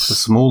help the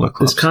smaller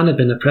clubs. There's kind of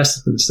been a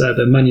precedence there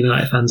that Man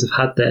United fans have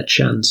had their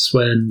chance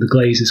when the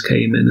Glazers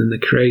came in and they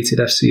created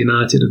FC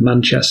United of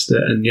Manchester,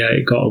 and yeah,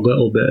 it got a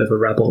little bit of a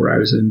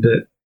rabble-rousing,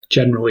 but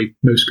generally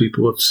most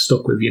people have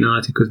stuck with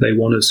United because they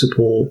want to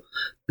support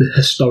the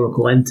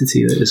historical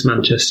entity that is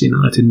Manchester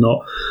United,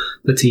 not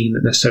the team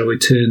that necessarily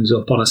turns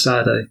up on a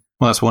Saturday.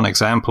 Well, that's one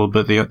example,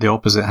 but the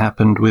opposite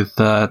happened with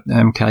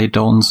MK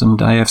Dons and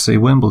AFC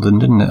Wimbledon,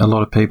 didn't it? A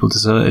lot of people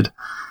deserted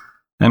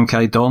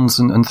MK Dons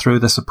and threw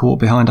their support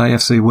behind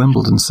AFC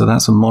Wimbledon, so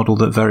that's a model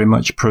that very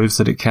much proves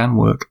that it can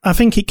work. I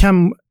think it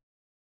can,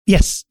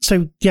 yes.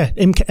 So, yeah,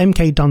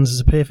 MK Dons is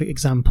a perfect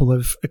example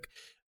of,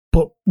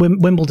 but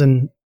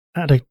Wimbledon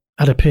had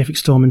a perfect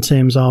storm in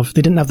terms of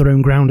they didn't have their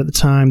own ground at the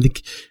time,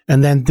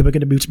 and then they were going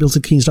to move to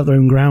Milton Keynes to have their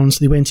own ground, so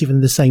they weren't even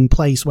in the same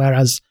place,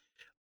 whereas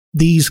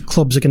these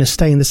clubs are going to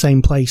stay in the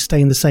same place, stay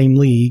in the same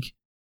league,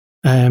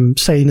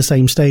 stay in the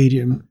same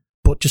stadium,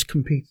 but just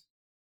compete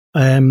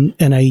in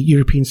a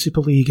European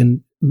Super League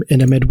and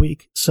in a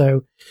midweek.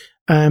 So,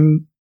 oh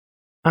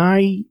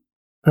God,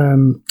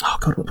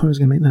 what point was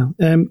I going to make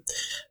now?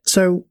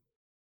 So,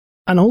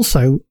 and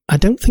also, I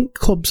don't think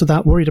clubs are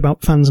that worried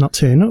about fans not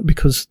turning up,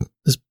 because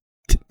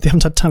they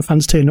haven't had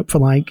fans turn up for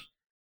like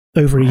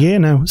over a year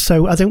now.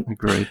 So I don't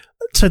agree.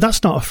 So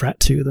that's not a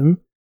threat to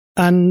them.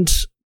 And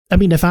I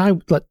mean, if I,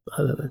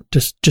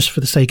 just for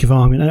the sake of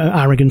argument,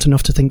 arrogant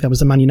enough to think that was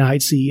the Man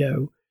United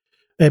CEO,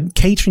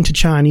 catering to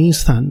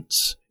Chinese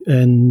fans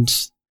and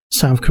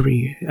South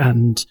Korea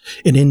and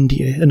in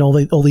India and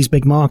all these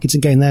big markets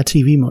and getting their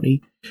TV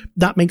money,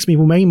 that makes me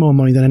way more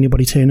money than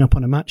anybody turning up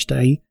on a match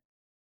day.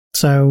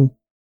 So,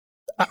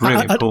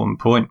 important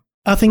point.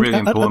 I think really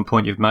important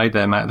point you've made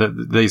there, Matt,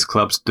 that these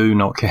clubs do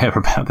not care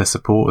about their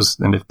supporters,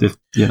 and if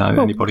you know,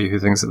 anybody who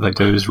thinks that they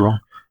do is wrong.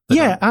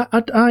 Yeah,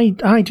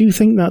 I do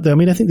think that, though. I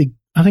mean, I think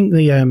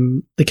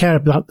they care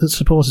about the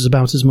supporters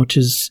about as much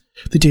as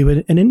they do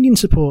an Indian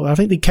supporter. I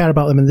think they care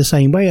about them in the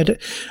same way.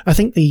 I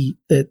think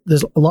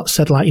there's a lot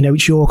said, like, you know,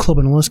 it's your club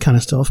and all this kind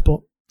of stuff, but,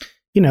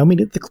 you know, I mean,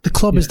 the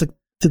club is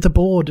the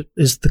board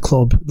is the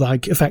club,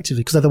 like,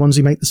 effectively, because they're the ones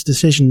who make the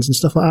decisions and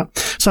stuff like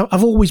that. So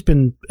I've always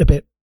been a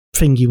bit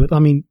thingy with, I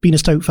mean, being a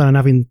Stoke fan and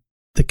having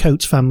the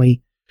Coates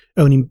family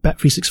owning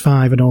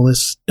Bet365 and all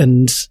this,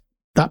 and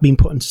that being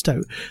put into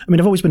Stoke. I mean,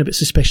 I've always been a bit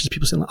suspicious of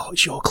people saying, like, oh,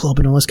 it's your club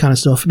and all this kind of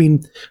stuff. I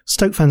mean,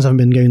 Stoke fans haven't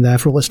been going there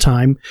for all this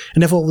time,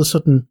 and if all of a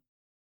sudden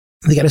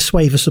they get a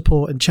swathe of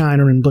support in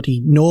China and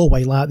bloody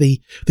Norway like they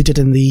did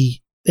in the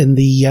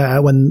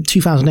when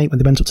 2008 when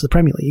they went up to the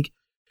Premier League,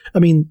 I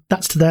mean,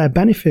 that's to their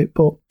benefit,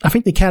 but I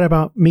think they care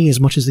about me as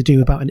much as they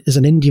do about as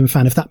an Indian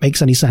fan, if that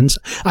makes any sense.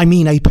 I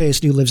mean, a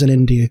person who lives in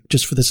India,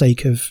 just for the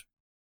sake of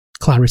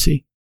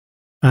clarity.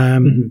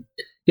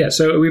 Yeah,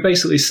 so are we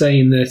basically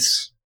saying that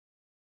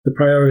the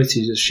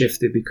priorities have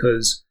shifted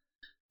because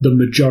the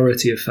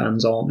majority of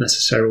fans aren't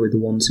necessarily the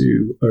ones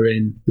who are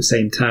in the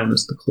same town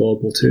as the club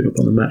or turn up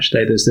on a match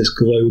day? There's this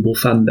global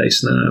fan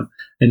base now,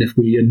 and if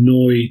we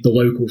annoy the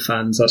local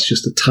fans, that's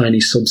just a tiny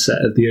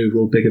subset of the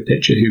overall bigger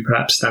picture who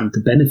perhaps stand to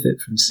benefit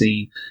from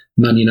seeing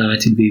Man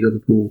United v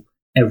Liverpool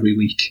every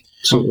week,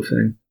 sort of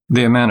thing.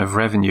 The amount of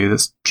revenue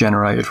that's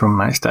generated from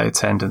matchday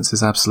attendance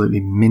is absolutely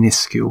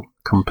minuscule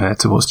compared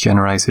to what's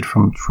generated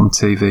from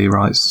TV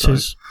rights. So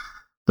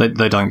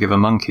they don't give a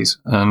monkeys.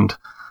 And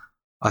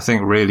I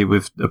think really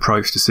we've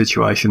approached a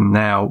situation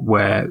now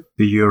where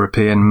the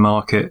European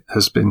market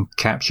has been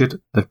captured.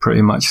 They've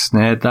pretty much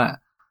snared that.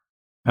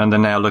 And they're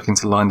now looking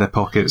to line their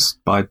pockets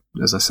by,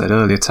 as I said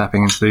earlier,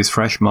 tapping into these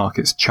fresh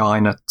markets: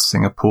 China,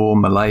 Singapore,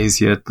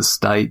 Malaysia, the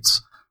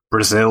States,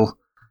 Brazil.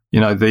 You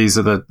know, these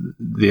are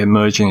the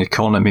emerging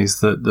economies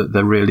that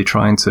they're really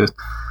trying to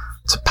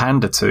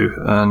pander to.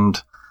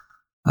 And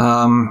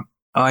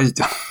I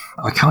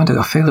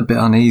feel a bit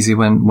uneasy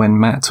when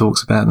Matt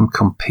talks about them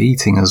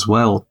competing as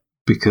well,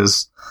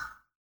 because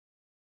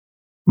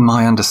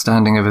my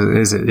understanding of it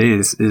is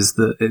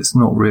that it's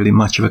not really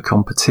much of a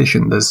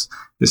competition.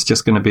 It's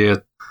just going to be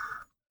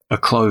a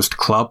closed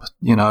club.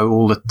 You know,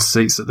 all the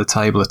seats at the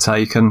table are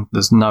taken.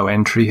 There's no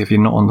entry. If you're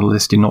not on the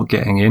list, you're not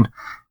getting in.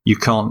 You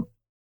can't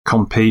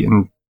compete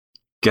and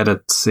get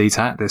a seat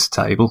at this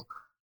table.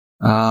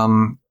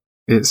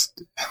 it's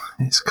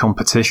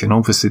competition.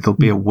 Obviously, there'll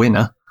be a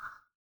winner.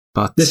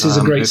 But this is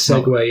a great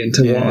segue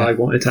into what I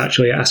wanted to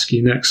actually ask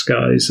you next,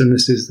 guys, and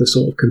this is the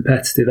sort of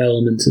competitive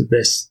element of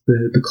this,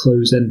 the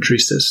closed entry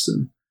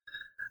system,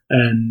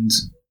 and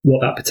what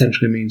that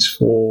potentially means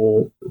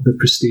for the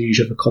prestige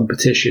of a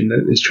competition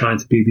that is trying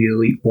to be the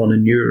elite one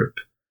in Europe.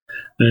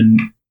 And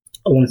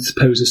I wanted to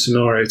pose a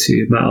scenario to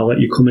you, Matt. I'll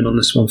let you come in on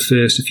this one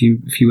first if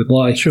you would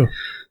like. Sure.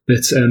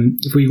 But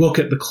if we look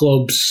at the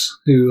clubs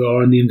who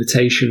are on the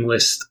invitation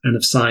list and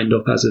have signed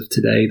up as of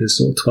today, there's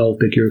sort of 12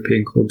 big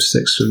European clubs,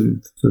 6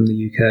 from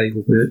the UK,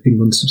 or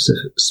England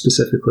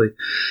specifically.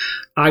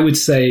 I would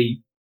say,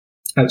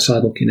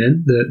 outside looking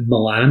in, that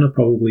Milan are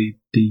probably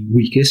the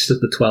weakest of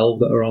the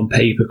 12 that are on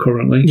paper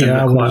currently.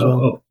 Yeah, and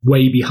quite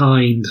way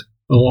behind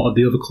a lot of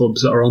the other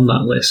clubs that are on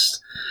that list.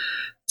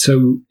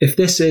 So if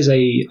this is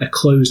a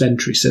closed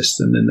entry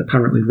system and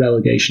apparently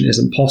relegation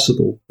isn't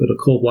possible, but a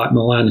club like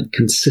Milan are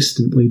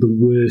consistently the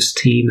worst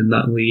team in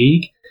that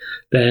league,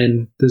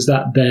 then does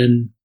that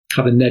then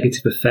have a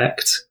negative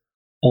effect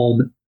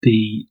on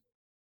the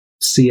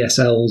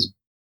CSL's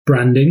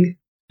branding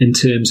in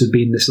terms of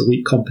being this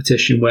elite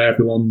competition where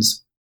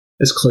everyone's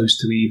as close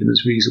to even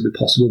as reasonably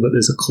possible, but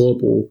there's a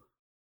club or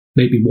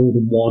maybe more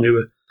than one who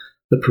are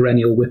the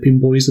perennial whipping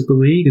boys of the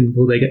league, and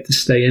will they get to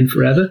stay in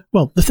forever?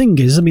 Well, the thing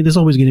is, I mean, there's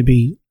always going to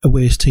be a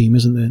worse team,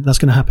 isn't there? That's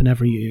going to happen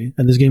every year,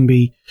 and there's going to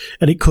be,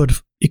 and it could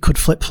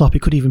flip flop.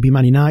 It could even be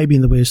Man United being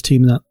the worst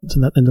team in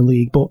the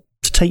league. But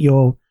to take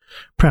your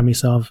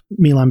premise of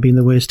Milan being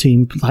the worst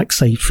team, like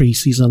say 3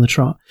 seasons on the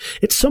trot,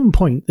 at some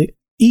point,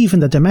 even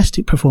the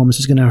domestic performance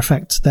is going to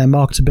affect their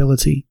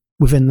marketability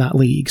within that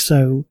league.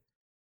 So,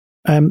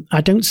 I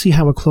don't see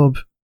how a club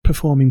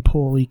performing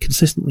poorly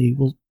consistently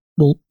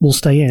will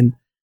stay in.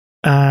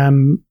 I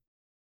mean,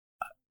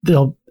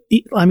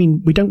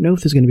 we don't know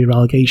if there's going to be a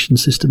relegation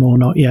system or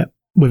not yet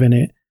within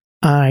it.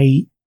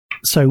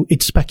 So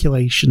it's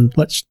speculation.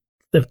 I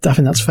think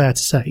that's fair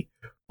to say.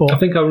 But I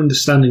think our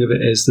understanding of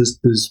it is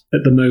there's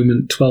at the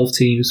moment 12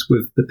 teams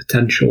with the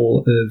potential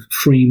of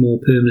 3 more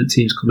permanent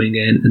teams coming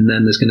in, and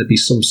then there's going to be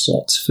some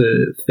slots for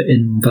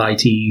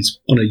invitees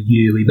on a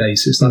yearly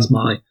basis. That's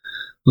my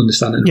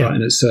understanding of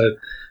it. So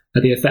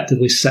are they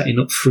effectively setting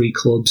up 3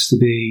 clubs to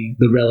be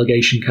the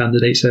relegation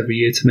candidates every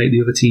year to make the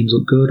other teams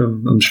look good?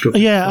 I'm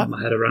struggling to get my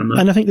head around that.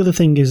 And I think the other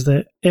thing is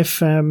that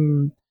if,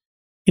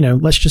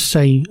 let's just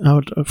say,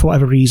 for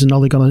whatever reason,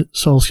 Ole Gunnar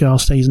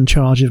Solskjaer stays in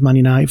charge of Man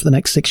United for the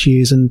next 6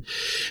 years and,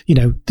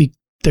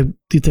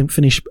 they don't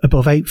finish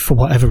above 8 for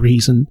whatever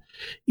reason,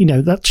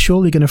 that's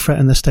surely going to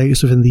threaten their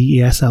status within the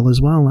ESL as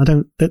well.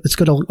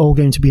 It's all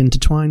going to be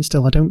intertwined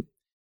still.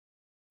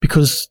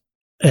 Because,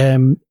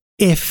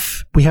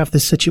 if we have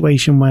this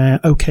situation where,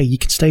 okay, you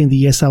can stay in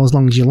the ESL as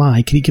long as you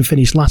like, and you can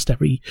finish last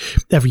every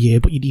year,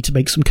 but you need to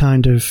make some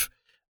kind of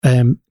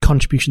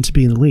contribution to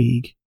be in the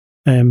league,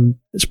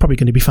 it's probably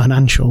going to be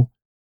financial.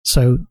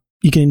 So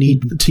you're going to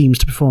need the teams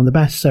to perform the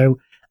best. So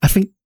I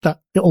think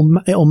that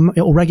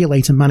it'll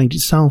regulate and manage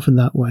itself in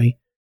that way.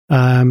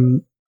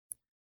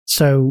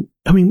 So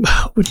I mean,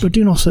 we're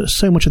doing also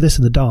so much of this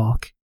in the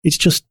dark. It's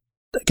just,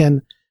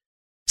 again,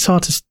 it's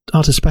hard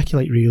to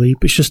speculate really,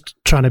 but it's just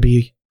trying to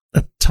be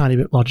a tiny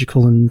bit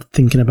logical and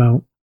thinking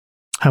about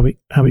how it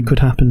could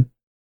happen.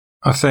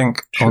 I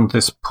think on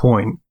this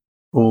point,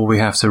 all we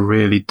have to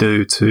really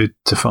do to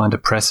find a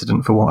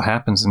precedent for what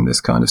happens in this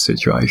kind of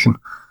situation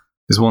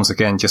is once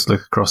again just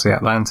look across the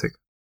Atlantic,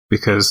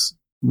 because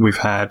we've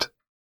had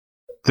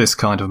this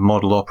kind of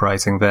model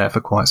operating there for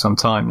quite some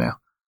time now.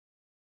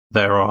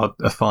 There are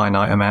a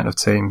finite amount of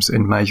teams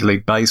in Major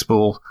League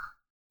Baseball,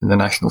 in the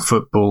National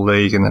Football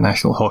League, in the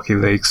National Hockey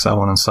League,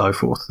 so on and so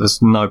forth.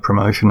 There's no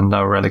promotion and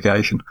no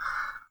relegation.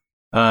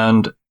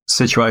 And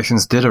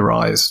situations did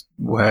arise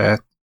where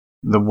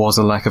there was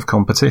a lack of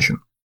competition.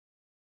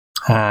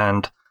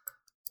 And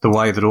the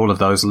way that all of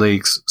those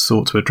leagues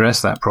sought to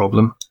address that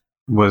problem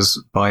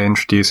was by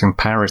introducing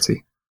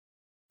parity.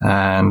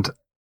 And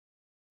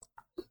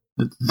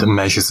the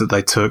measures that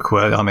they took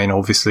were,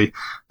 obviously,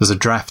 there's a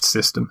draft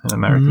system in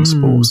American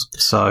sports.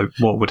 So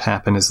what would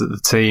happen is that the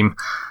team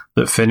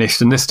that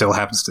finished, and this still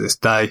happens to this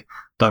day,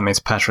 don't mean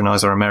to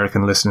patronise our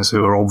American listeners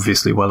who are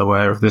obviously well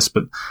aware of this,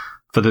 but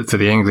for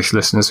the English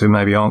listeners who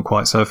maybe aren't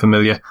quite so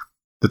familiar,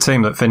 the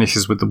team that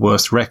finishes with the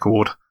worst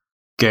record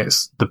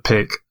gets the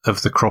pick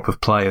of the crop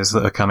of players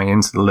that are coming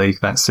into the league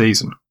that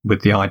season,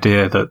 with the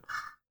idea that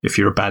if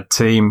you're a bad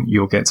team,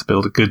 you'll get to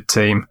build a good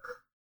team,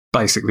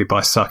 basically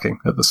by sucking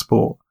at the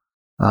sport.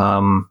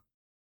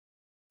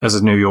 As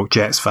a New York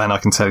Jets fan, I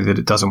can tell you that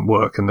it doesn't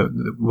work and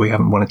that we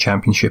haven't won a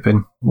championship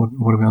in, what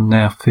are we on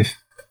now,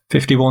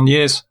 51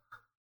 years?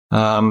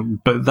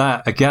 But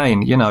that,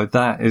 again,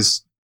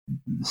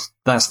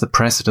 that's the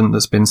precedent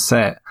that's been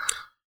set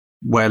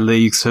where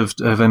leagues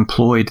have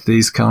employed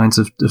these kinds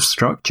of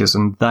structures,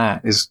 and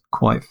that is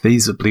quite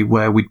feasibly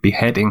where we'd be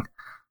heading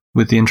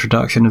with the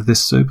introduction of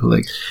this Super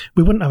League.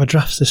 We wouldn't have a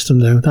draft system,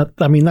 though.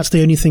 That's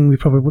the only thing we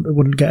probably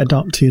wouldn't get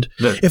adopted.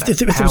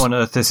 How on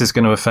earth this is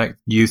going to affect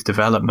youth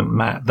development,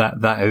 Matt?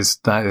 That is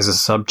a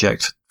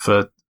subject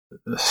for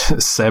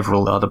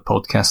several other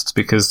podcasts,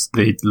 because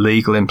the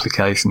legal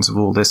implications of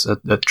all this are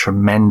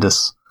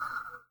tremendous.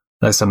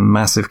 That's a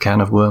massive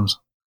can of worms.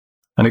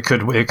 And it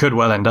could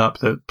well end up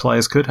that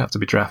players could have to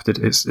be drafted.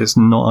 It's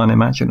not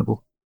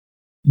unimaginable.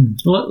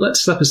 Well,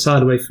 let's step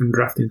aside away from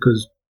drafting,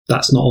 because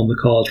that's not on the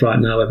cards right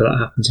now. Whether that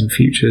happens in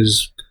future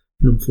is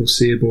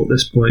unforeseeable at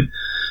this point.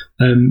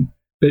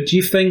 But do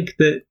you think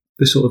that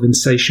the sort of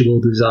insatiable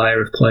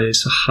desire of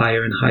players for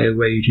higher and higher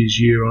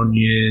wages year on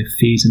year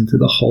feeds into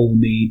the whole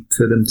need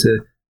for them to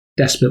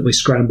desperately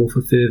scramble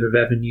for further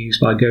revenues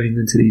by going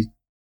into these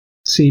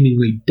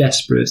seemingly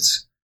desperate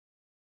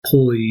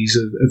ploys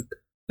of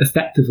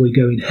effectively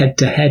going head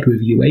to head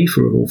with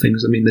UEFA of all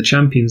things? I mean, the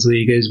Champions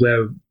League is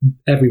where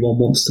everyone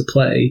wants to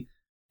play,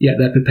 yet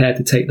they're prepared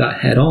to take that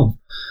head on.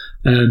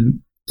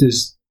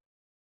 Does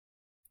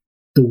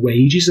the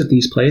wages of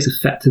these players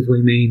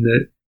effectively mean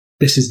that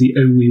this is the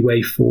only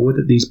way forward,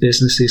 that these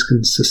businesses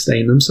can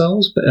sustain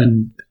themselves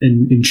and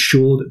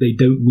ensure that they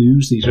don't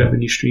lose these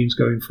revenue streams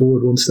going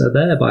forward once they're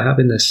there, by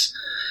having this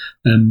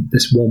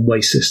one-way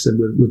system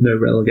with no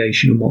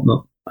relegation and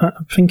whatnot? I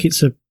think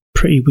it's a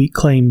pretty weak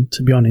claim,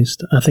 to be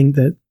honest. I think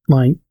that,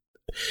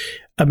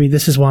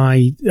 this is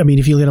why,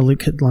 if you're going to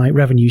look at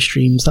revenue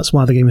streams, that's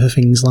why they're going for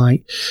things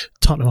like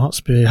Tottenham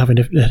Hotspur having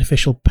an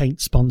official paint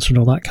sponsor and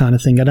all that kind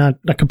of thing. And I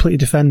completely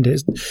defend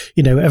it.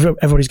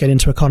 Everybody's getting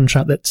into a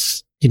contract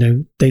that's,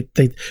 they're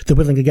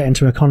willing to get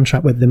into a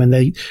contract with them, and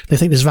they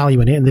think there's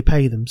value in it, and they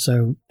pay them.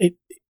 So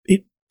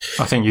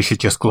I think you should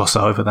just gloss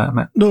over that,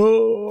 Matt.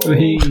 No.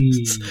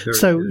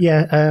 So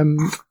yeah,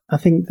 I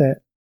think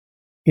that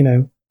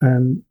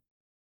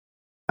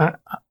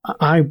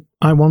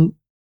I want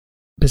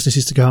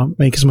businesses to go out and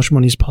make as much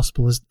money as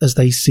possible as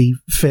they see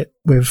fit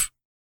with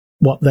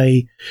what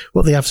they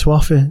have to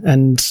offer,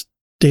 and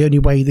the only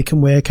way they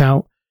can work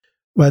out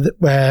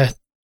where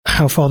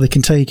how far they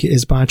can take it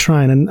is by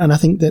trying. And I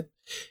think that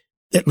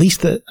at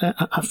least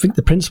I think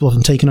the principle of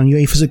them taking on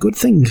UEFA is a good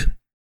thing,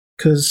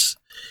 because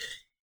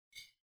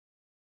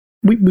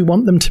we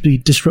want them to be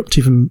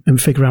disruptive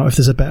and figure out if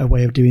there's a better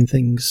way of doing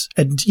things.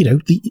 And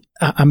the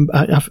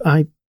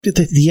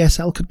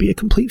ESL could be a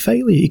complete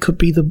failure. It could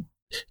be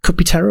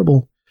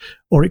terrible,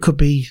 or it could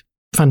be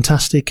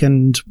fantastic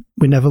and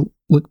we never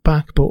look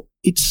back. But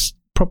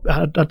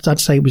I'd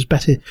say it was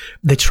better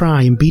they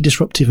try and be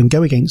disruptive and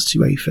go against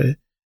UEFA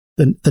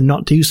than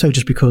not do so,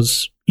 just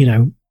because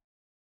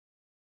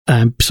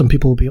some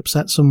people will be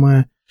upset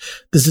somewhere.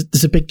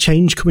 There's a big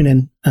change coming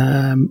in,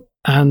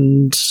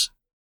 and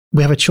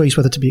we have a choice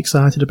whether to be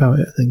excited about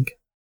it, I think.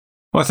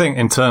 Well, I think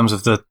in terms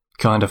of the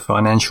kind of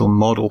financial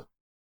model,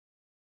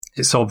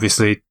 it's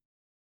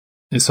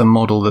a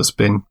model that's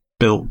been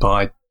built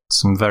by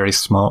some very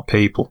smart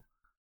people.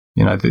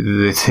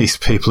 These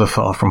people are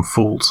far from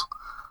fools.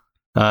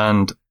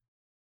 And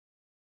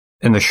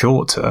in the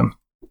short term,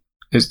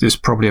 it's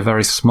probably a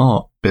very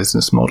smart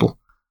business model.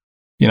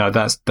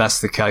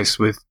 That's the case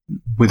with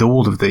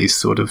all of these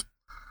sort of,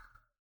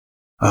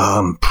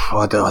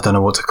 I don't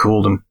know what to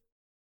call them,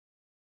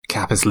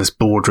 capitalist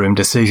boardroom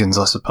decisions,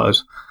 I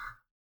suppose.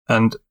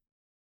 And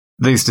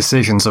these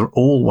decisions are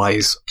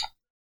always,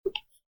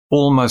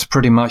 almost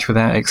pretty much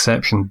without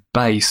exception,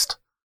 based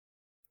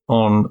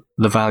on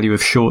the value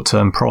of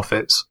short-term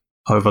profits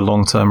over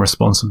long-term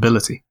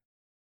responsibility.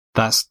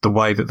 That's the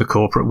way that the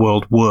corporate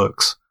world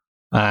works.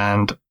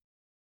 And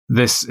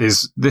this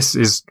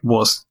is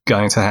what's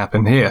going to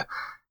happen here.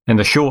 In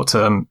the short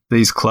term,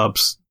 these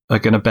clubs are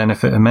going to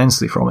benefit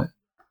immensely from it.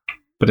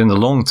 But in the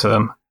long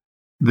term,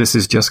 this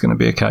is just going to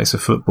be a case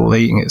of football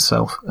eating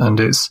itself. And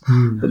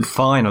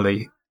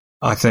finally,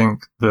 I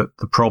think that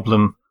the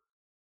problem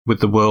with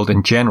the world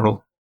in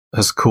general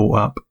has caught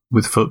up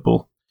with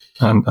football.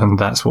 And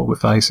that's what we're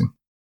facing.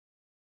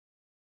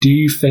 Do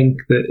you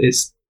think that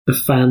it's the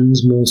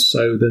fans more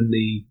so than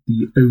the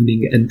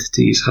owning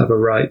entities have a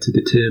right to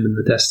determine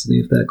the destiny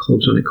of their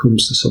clubs when it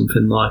comes to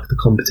something like the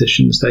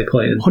competitions they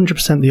play in?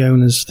 100% the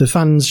owners. The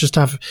fans just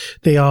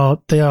they are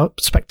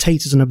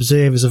spectators and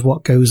observers of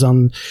what goes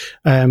on.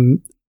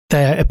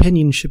 Their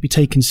opinion should be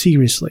taken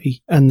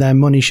seriously, and their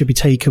money should be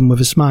taken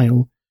with a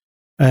smile.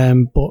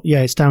 But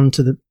yeah, it's down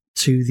to the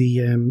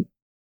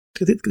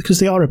because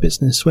they are a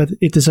business. Where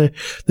there's a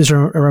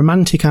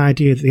romantic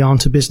idea that they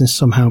aren't a business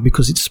somehow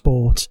because it's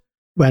sport,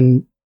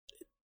 when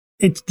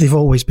they've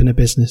always been a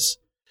business,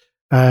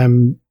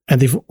 and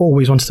they've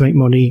always wanted to make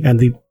money, and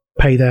they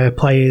pay their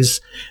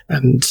players.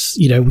 And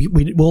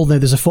we all know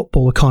there's a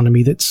football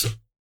economy that's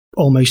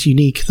almost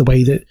unique, the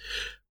way that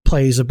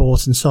players are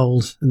bought and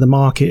sold, and the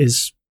market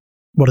is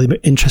one of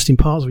the interesting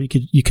parts where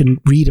you can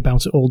read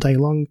about it all day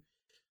long.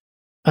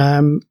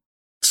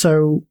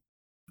 So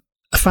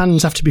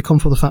fans have to be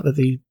comfortable with the fact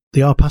that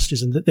they are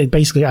passengers, and that they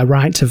basically have a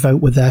right to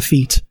vote with their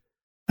feet,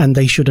 and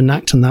they should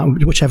enact on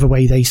that whichever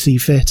way they see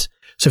fit.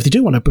 So if they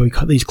do want to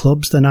boycott these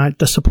clubs, then I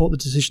support the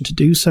decision to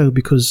do so,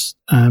 because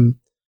I'm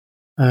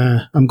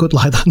good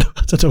like that.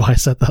 I don't know why I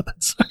said that.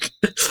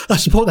 I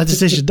support that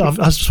decision.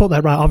 I support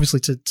that right, obviously,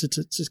 to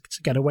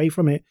get away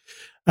from it.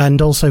 And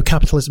also,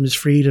 capitalism is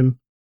freedom.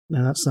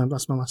 No, that's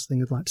my last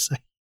thing I'd like to say.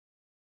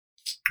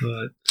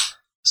 Right.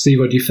 Steve,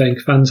 what do you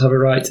think? Fans have a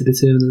right to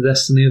determine the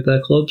destiny of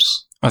their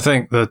clubs? I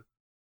think the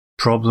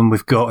problem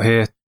we've got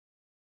here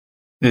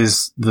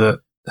is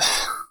that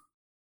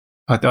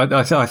I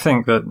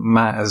think that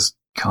Matt has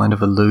kind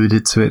of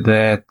alluded to it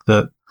there,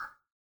 that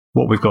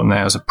what we've got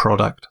now is a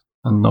product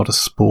and not a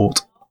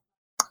sport.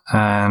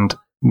 And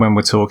when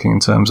we're talking in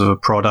terms of a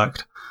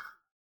product,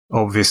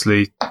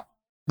 obviously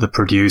the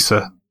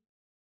producer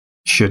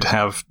should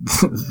have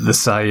the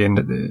say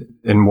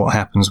in what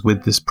happens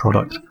with this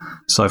product.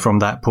 So from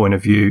that point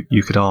of view,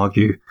 you could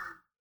argue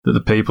that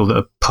the people that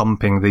are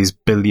pumping these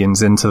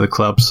billions into the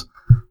clubs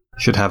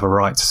should have a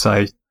right to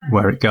say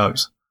where it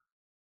goes.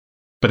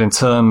 But in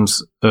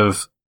terms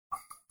of,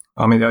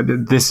 I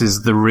mean, this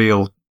is the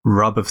real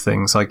rub of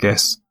things, I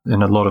guess,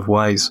 in a lot of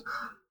ways.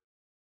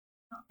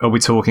 Are we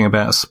talking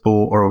about a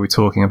sport or are we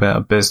talking about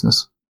a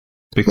business?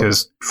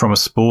 Because from a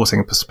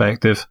sporting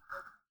perspective,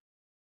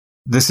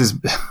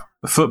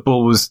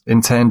 football was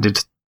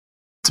intended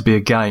to be a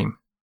game.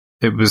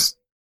 It was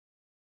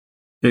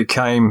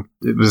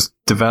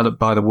developed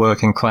by the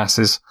working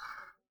classes,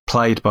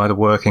 played by the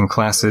working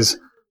classes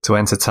to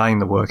entertain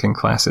the working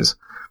classes.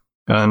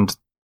 And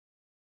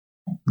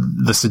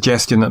the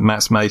suggestion that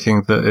Matt's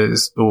making that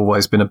it's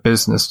always been a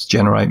business to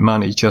generate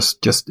money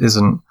just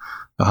isn't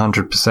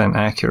 100%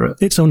 accurate.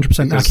 It's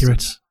 100%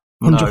 accurate.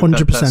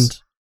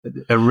 100%.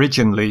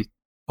 Originally,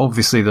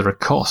 obviously there are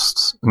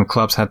costs and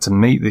clubs had to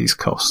meet these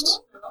costs.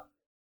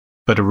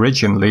 But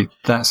originally,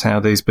 that's how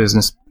these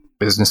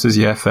businesses,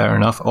 yeah, fair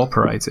enough,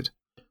 operated.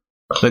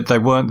 They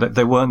weren't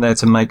there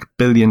to make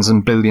billions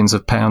and billions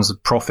of pounds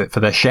of profit for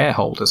their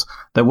shareholders.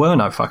 There were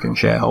no fucking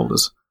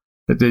shareholders.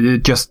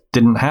 It just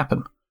didn't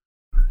happen.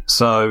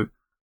 So,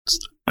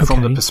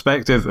 from the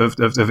perspective of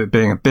it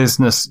being a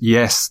business,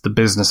 yes, the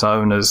business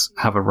owners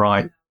have a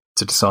right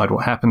to decide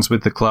what happens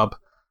with the club.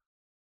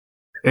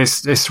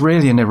 It's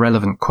really an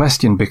irrelevant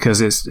question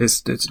because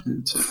it's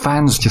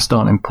fans just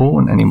aren't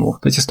important anymore.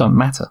 They just don't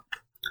matter.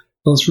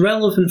 Well, it's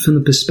relevant from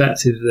the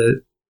perspective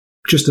that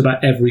just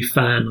about every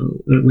fan,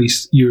 at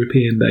least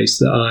European-based,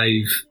 that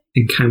I've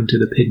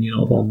encountered opinion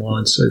of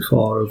online so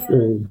far have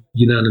all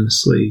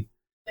unanimously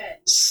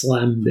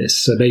slammed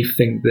this. So they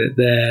think that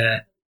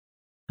their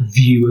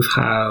view of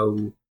how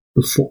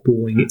the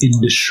footballing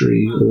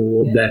industry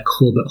or their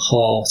club at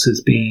heart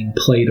is being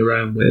played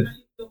around with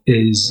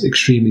is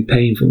extremely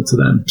painful to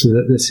them. So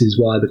that this is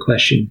why the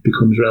question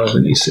becomes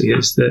relevant, you see,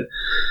 is that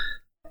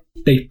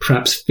they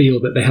perhaps feel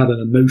that they have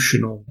an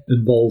emotional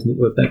involvement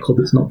with their club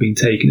that's not being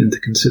taken into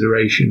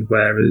consideration,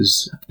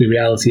 whereas the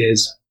reality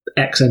is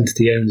X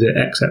entity owns it,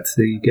 X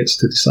entity gets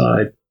to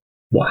decide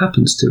what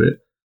happens to it.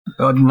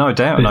 No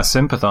doubt, and I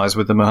sympathise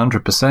with them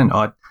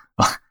 100%.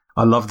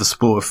 I love the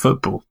sport of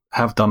football,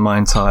 have done my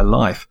entire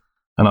life,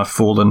 and I've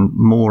fallen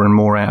more and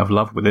more out of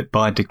love with it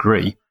by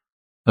degree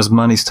as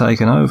money's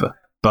taken over.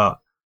 But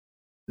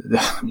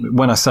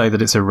when I say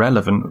that it's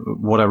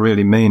irrelevant, what I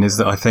really mean is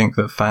that I think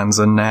that fans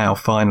are now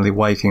finally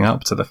waking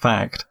up to the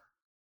fact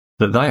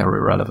that they are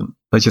irrelevant.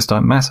 They just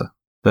don't matter.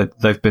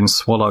 They've been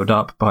swallowed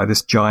up by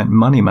this giant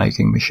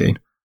money-making machine,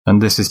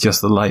 and this is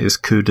just the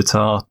latest coup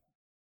d'etat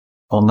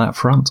on that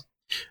front.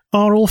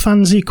 Are all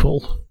fans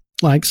equal?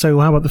 Like, so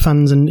how about the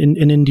fans in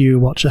India who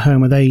watch at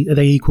home? Are they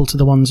equal to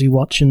the ones who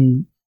watch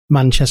in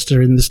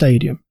Manchester in the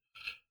stadium?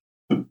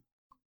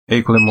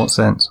 Equal in what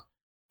sense?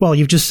 Well,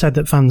 you've just said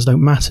that fans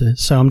don't matter,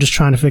 so I'm just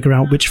trying to figure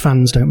out which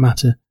fans don't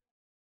matter.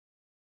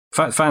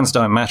 Fans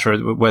don't matter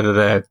whether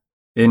they're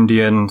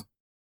Indian,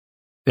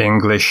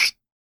 English,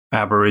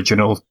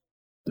 Aboriginal.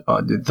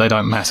 They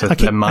don't matter.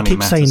 Their money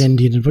matters. I keep saying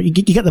Indian, but you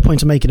get the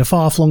point of making a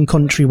far-flung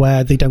country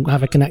where they don't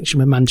have a connection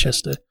with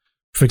Manchester.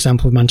 For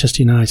example, with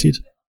Manchester United.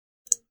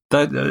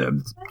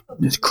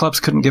 Clubs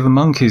couldn't give a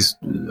monkeys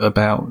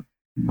about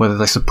whether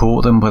they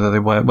support them, whether they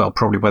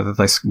probably whether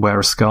they wear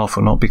a scarf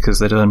or not, because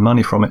they'd earn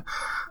money from it.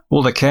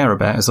 All they care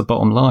about is the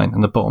bottom line,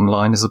 and the bottom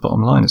line is the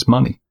bottom line. It's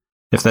money.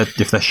 If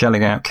they're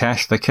shelling out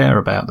cash, they care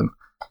about them.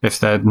 If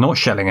they're not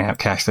shelling out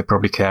cash, they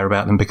probably care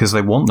about them because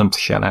they want them to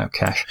shell out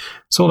cash.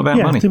 It's all about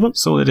money.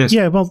 That's all it is.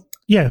 Well,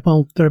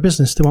 they're a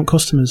business. They want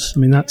customers. I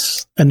mean,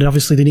 and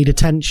obviously they need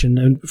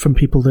attention from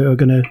people that are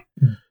going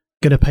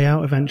to pay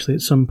out eventually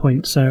at some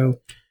point. So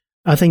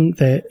I think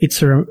that it's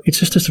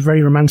just a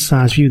very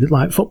romanticized view that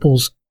like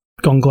football's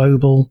gone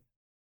global.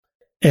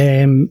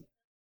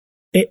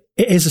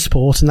 It is a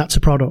sport and that's a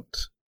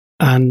product,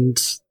 and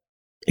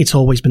it's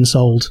always been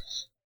sold.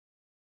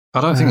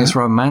 I don't think it's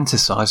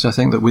romanticised. I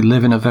think that we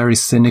live in a very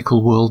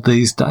cynical world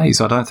these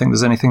days. I don't think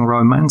there's anything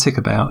romantic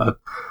about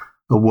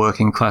a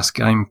working class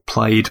game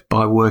played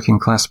by working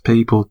class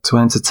people to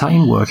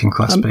entertain working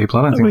class people.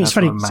 I don't think that's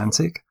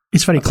romantic.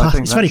 It's very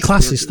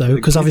classist though,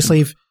 because obviously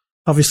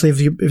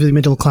if you're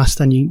middle class,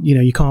 then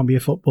you can't be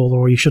a footballer,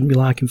 or you shouldn't be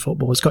liking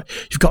football.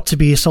 You've got to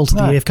be a salt of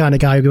the earth kind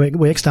of guy who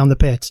works down the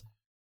pit.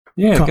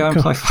 Yeah, go and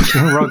play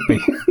fucking rugby.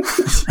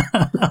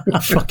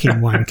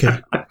 Fucking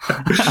wanker.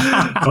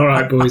 All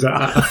right, boys.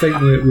 I think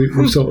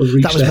we've sort of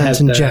reached the head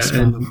there.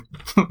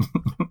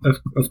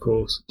 Of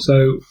course.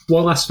 So,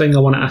 one last thing I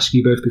want to ask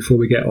you both before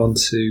we get on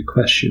to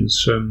questions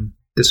from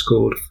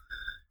Discord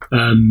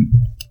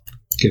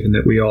Given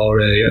that we are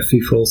a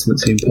FIFA Ultimate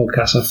Team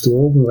podcast after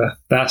all, we'll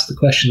ask the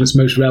question that's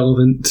most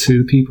relevant to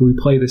the people who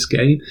play this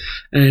game.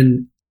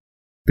 And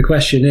the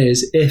question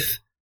is, if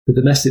the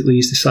domestic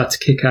leagues decide to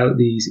kick out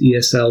these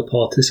ESL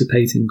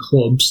participating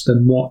clubs,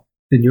 then what,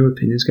 in your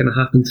opinion, is going to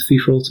happen to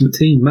FIFA Ultimate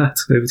Team? Matt,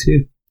 over to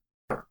you.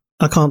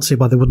 I can't see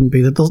why they wouldn't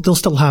be. They'll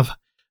still have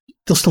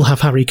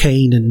Harry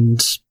Kane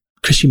and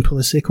Christian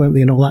Pulisic, won't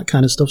they, and all that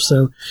kind of stuff.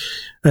 So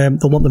they'll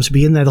want them to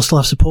be in there. They'll still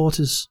have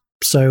supporters,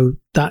 and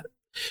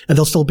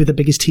they'll still be the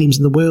biggest teams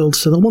in the world.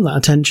 So they'll want that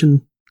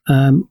attention.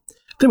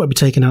 They won't be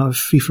taken out of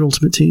FIFA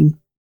Ultimate Team.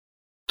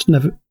 It's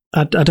never.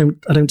 I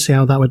don't see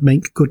how that would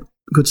make good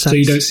sense. So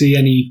you don't see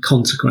any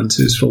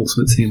consequences for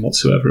Ultimate Team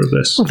whatsoever of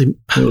this?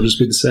 It'll just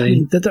be the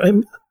same.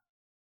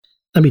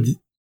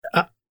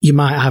 You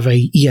might have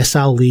a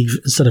ESL league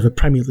instead of a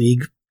Premier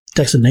League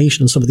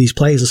designation on some of these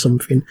players or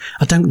something.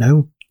 I don't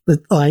know.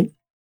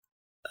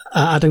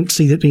 I don't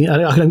see that being.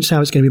 I don't see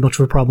how it's going to be much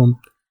of a problem.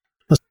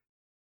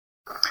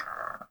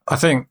 I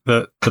think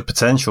that the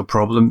potential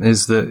problem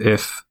is that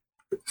if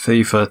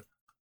FIFA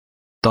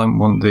don't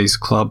want these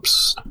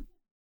clubs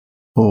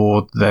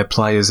or their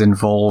players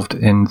involved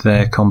in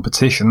their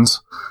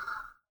competitions,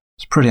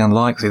 it's pretty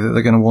unlikely that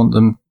they're going to want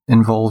them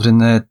involved in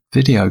their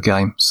video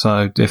game.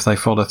 So if they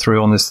follow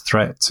through on this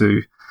threat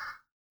to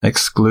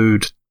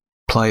exclude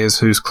players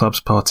whose clubs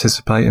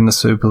participate in the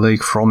Super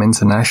League from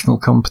international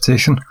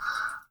competition,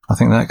 I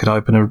think that could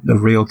open a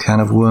real can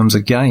of worms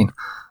again.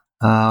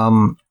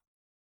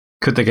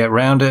 Could they get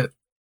round it?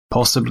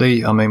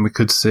 Possibly. I mean, we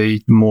could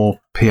see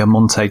more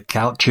Piemonte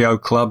Calcio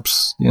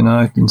clubs,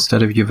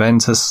 instead of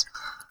Juventus.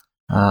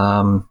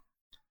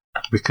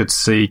 We could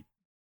see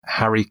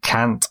Harry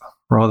Kant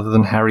rather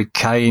than Harry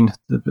Kane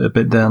a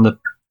bit down the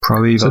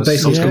Pro Evo. So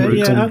basically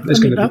it's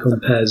going to become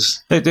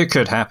PES. It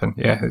could happen,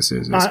 yeah.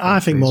 I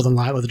think more than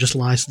likely they'll just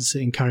license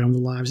it and carry on the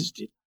lives.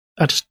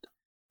 I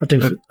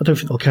don't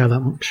think they'll care that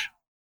much.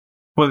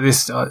 Well,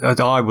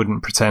 I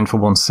wouldn't pretend for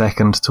 1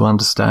 second to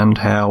understand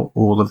how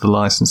all of the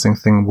licensing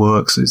thing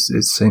works.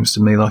 It seems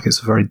to me like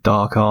it's a very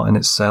dark art in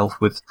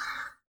itself, with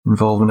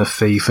involvement of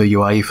FIFA,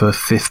 UEFA,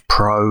 FIF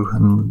Pro,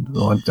 and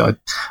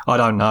I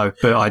don't know.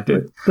 But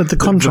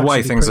the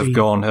way things have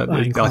gone,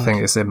 I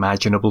think it's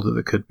imaginable that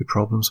there could be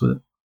problems with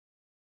it.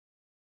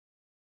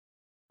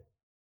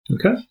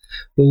 Okay,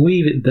 we'll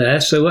leave it there.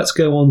 So let's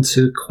go on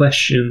to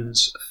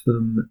questions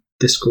from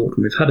Discord.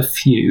 We've had a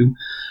few.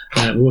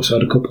 We've also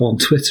had a couple on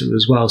Twitter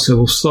as well. So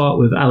we'll start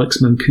with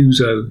Alex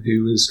Mancuso,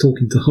 who was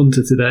talking to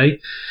Hunter today.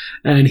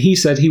 And he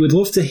said he would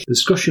love to hear a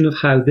discussion of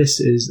how this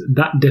is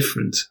that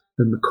different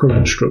than the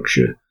current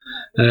structure.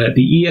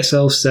 The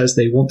ESL says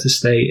they want to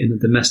stay in the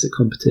domestic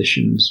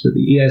competitions, but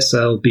the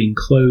ESL being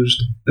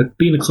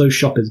a closed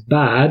shop is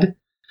bad.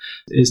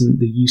 Isn't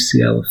the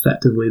UCL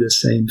effectively the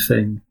same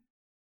thing?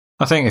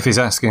 I think if he's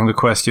asking the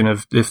question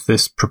of if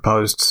this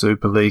proposed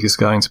Super League is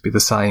going to be the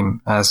same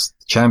as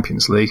the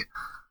Champions League,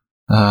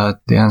 the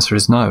answer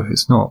is no.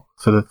 It's not,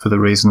 for the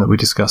reason that we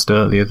discussed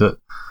earlier, that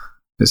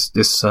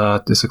it's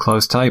a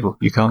closed table.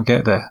 You can't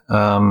get there.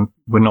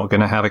 We're not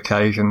going to have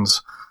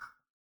occasions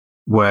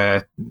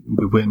where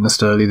we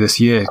witnessed earlier this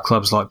year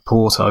clubs like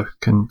Porto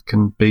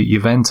can beat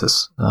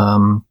Juventus.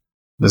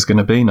 There's going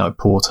to be no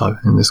Porto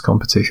in this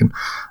competition,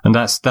 and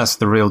that's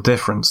the real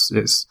difference.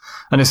 It's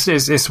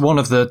one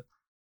of the,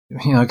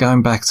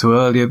 going back to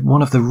earlier,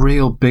 one of the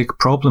real big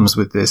problems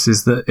with this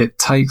is that it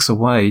takes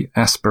away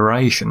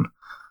aspiration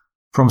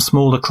from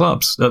smaller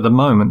clubs. At the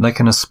moment, they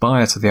can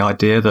aspire to the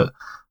idea that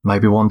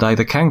maybe one day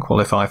they can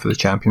qualify for the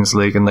Champions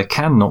League and they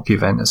can knock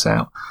Juventus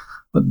out,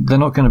 but they're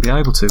not going to be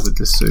able to with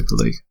this Super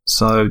League.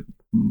 So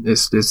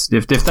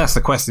if that's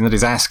the question that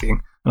he's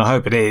asking, and I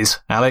hope it is,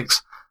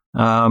 Alex,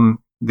 the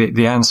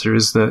answer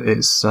is that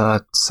it's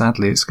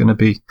sadly it's going to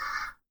be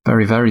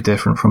very, very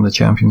different from the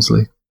Champions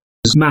League.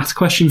 Matt,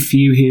 question for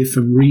you here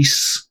from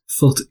Reese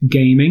Foot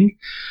Gaming.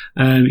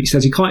 He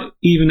says he can't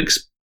even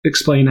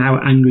explain how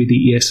angry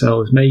the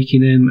ESL is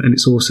making him, and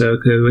it's also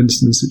a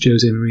coincidence that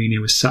Jose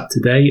Mourinho was sacked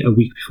today, a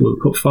week before the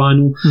cup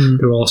final.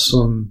 There are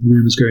some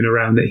rumours going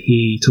around that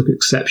he took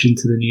exception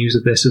to the news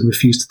of this and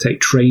refused to take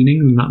training,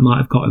 and that might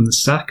have got him the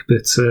sack,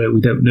 but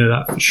we don't know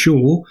that for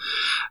sure.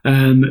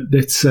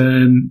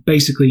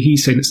 Basically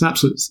he's saying it's an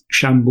absolute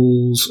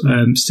shambles.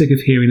 Sick of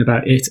hearing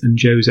about it and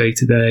Jose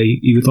today.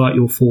 He would like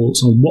your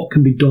thoughts on what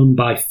can be done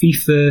by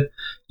FIFA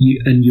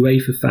and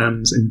UEFA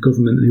fans and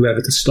government and whoever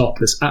to stop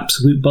this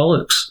absolute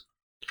bollocks.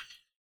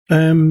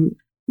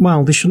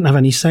 Well, they shouldn't have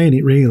any say in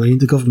it, really,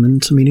 the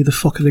government. I mean, who the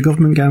fuck are the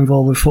government get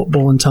involved with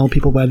football and tell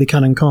people where they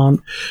can and can't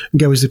and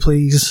go as they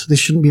please? They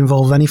shouldn't be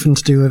involved with anything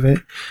to do with it.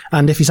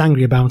 And if he's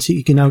angry about it,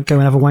 you can now go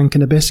and have a wank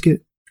and a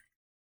biscuit.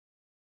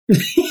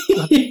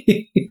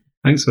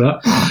 Thanks for that.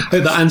 I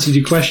hope that answered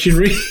your question,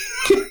 Reece.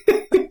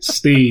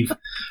 Steve.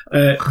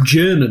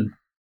 German.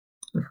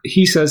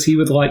 He says he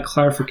would like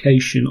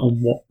clarification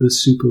on what the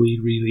Super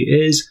League really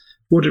is.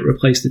 Would it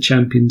replace the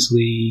Champions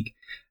League?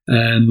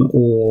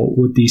 Or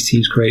would these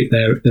teams create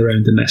their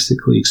own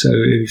domestic league? So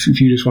if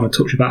you just want to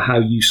touch about how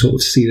you sort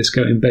of see this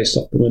going based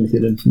off the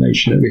limited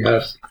information that we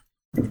have.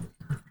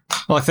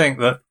 Well, I think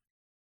that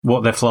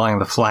what they're flying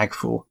the flag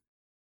for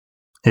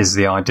is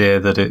the idea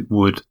that it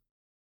would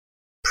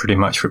pretty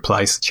much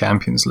replace the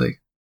Champions League,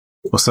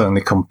 or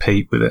certainly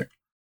compete with it.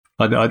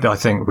 I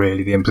think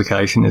really the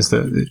implication is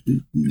that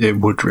it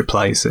would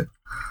replace it.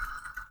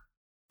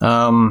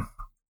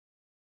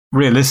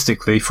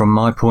 Realistically, from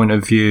my point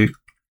of view,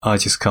 I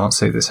just can't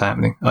see this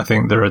happening. I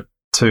think there are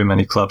too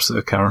many clubs that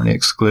are currently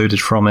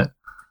excluded from it.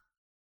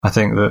 I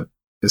think that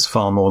it's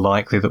far more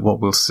likely that what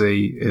we'll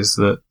see is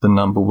that the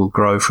number will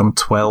grow from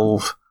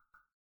 12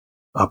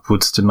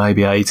 upwards to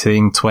maybe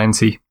 18,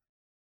 20.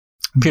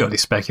 Purely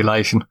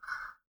speculation.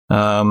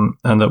 And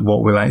that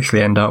what we'll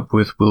actually end up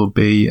with will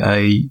be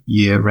a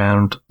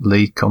year-round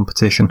league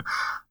competition.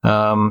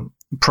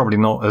 Probably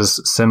not as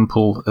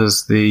simple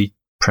as the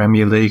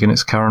Premier League in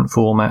its current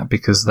format,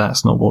 because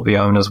that's not what the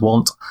owners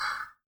want.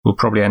 We'll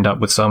probably end up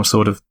with some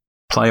sort of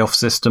playoff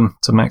system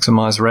to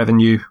maximise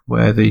revenue,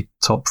 where the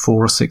top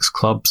 4 or 6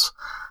 clubs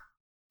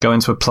go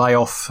into a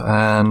playoff,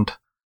 and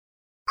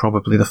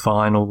probably the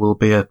final will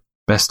be a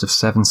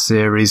best-of-7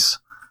 series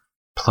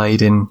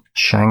played in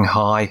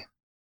Shanghai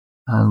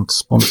and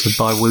sponsored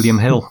by William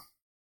Hill.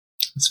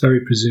 It's very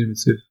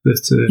presumptive.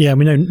 But, yeah,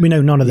 we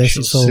know none of this.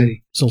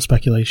 It's all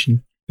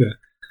speculation.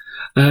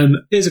 Yeah.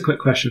 Here's a quick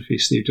question for you,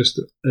 Steve, just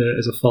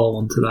as a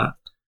follow-on to that.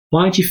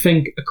 Why do you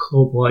think a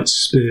club like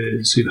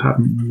Spurs, who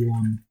haven't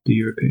won the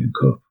European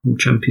Cup or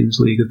Champions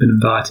League, have been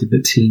invited,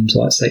 but teams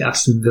like, say,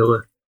 Aston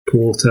Villa,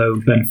 Porto,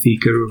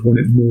 Benfica, who have won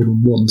it more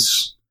than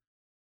once,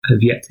 have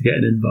yet to get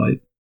an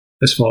invite,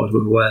 as far as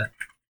we're aware?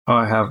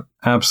 I have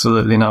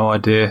absolutely no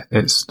idea.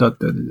 It's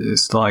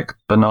like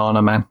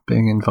Banana Man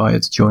being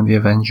invited to join the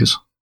Avengers.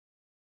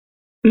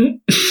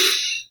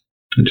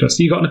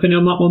 Interesting. You got an opinion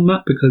on that one,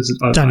 Matt? Because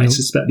I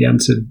suspect the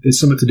answer is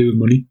something to do with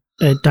money.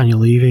 Daniel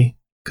Levy,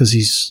 because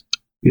he's...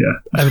 Yeah,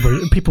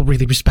 people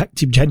really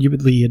respect him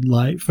genuinely, and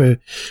like for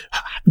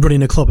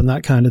running a club and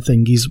that kind of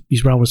thing. He's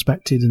well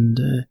respected,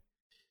 and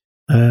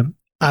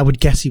I would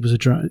guess he was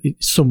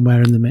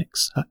somewhere in the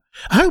mix. I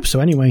hope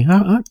so. Anyway,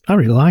 I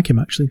really like him.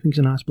 Actually, I think he's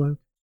a nice bloke.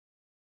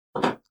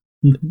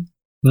 Mm-hmm.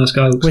 Nice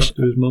guy. Looks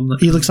after his mum.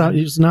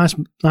 He's a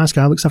nice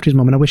guy. Looks after his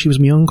mum, and I wish he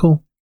was my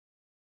uncle.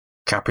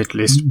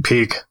 Capitalist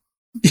pig.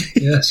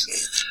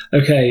 Yes.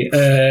 Okay,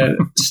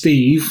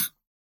 Steve.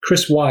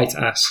 Chris White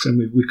asks, and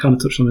we've kind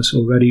of touched on this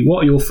already,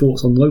 what are your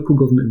thoughts on local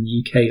government in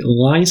the UK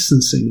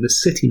licensing the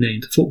city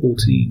name to football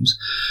teams?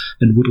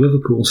 And would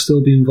Liverpool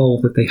still be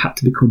involved if they had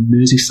to become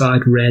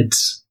Merseyside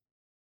Reds?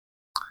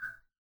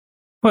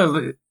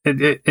 Well,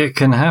 it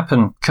can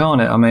happen, can't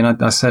it? I mean,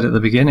 I said at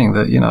the beginning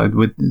that,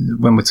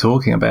 when we're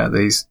talking about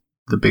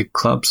the big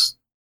clubs,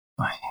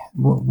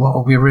 what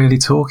are we really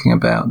talking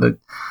about? That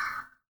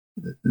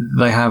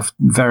they have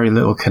very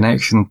little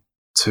connection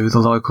to the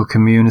local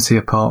community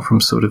apart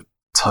from sort of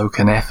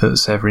token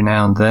efforts every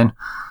now and then.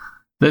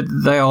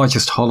 They are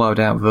just hollowed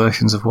out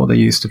versions of what they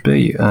used to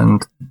be,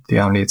 and the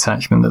only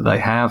attachment that they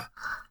have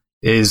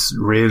is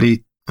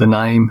really the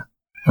name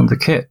and the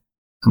kit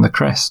and the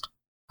crest.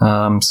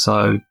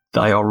 So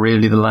they are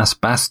really the last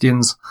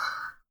bastions.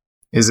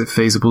 Is it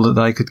feasible that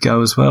they could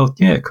go as well?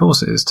 Yeah, of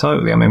course it is,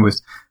 totally. I mean,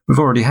 we've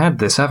already had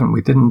this, haven't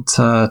we? Didn't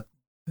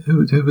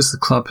who was the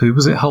club? Who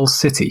was it? Hull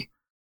City.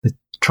 They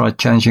tried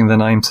changing their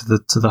name to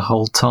the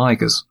Hull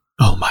Tigers.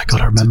 Oh my God,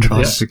 I remember to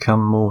try to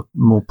become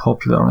more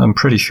popular. I'm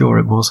pretty sure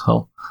it was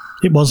Hull.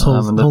 It was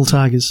Hull, Hull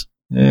Tigers.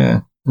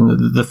 Yeah,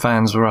 and the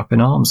fans were up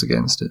in arms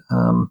against it.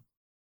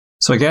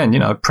 So again,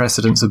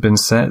 precedents have been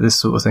set. This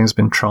sort of thing's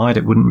been tried.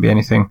 It wouldn't be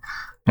anything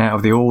out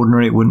of the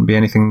ordinary. It wouldn't be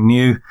anything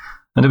new,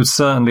 and it would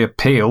certainly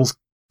appeal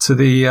to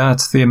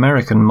the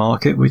American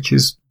market, which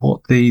is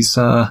what these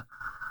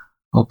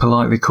I'll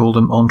politely call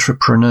them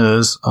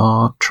entrepreneurs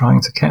are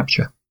trying to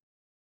capture.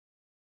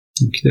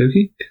 Okie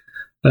dokie.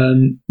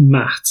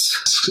 Matt,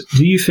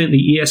 do you think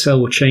the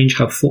ESL will change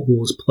how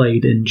football is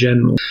played in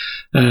general?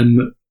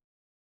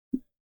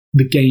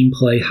 The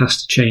gameplay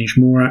has to change,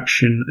 more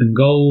action and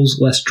goals,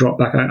 less drop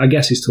back. I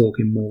guess he's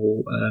talking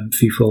more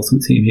FIFA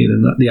Ultimate Team here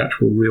than the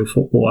actual real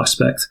football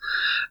aspect.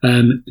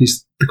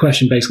 The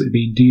question basically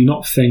being, do you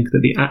not think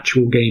that the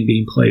actual game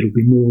being played will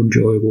be more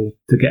enjoyable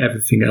to get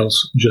everything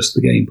else, just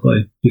the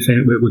gameplay? Do you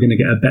think we're going to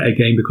get a better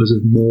game because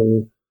of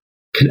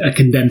a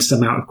condensed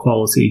amount of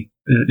quality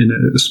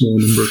in a small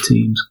number of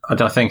teams? I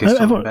think it's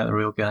talking about the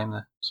real game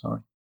there.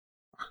 Sorry.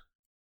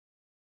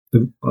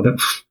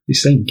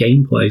 He's saying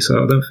gameplay,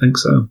 so I don't think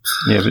so.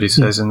 Yeah, but he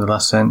says in the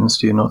last sentence,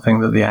 do you not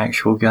think that the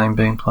actual game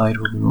being played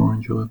will be more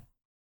enjoyable?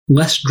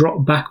 Less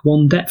drop back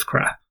one depth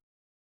crap.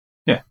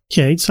 Yeah.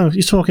 Yeah, he's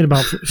talking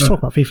about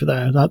FIFA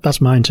there.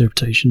 That's my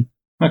interpretation.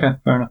 Okay,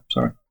 fair enough.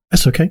 Sorry.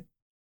 That's okay.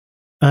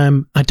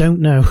 I don't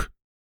know.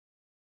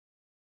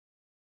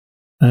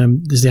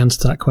 Is the answer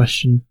to that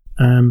question.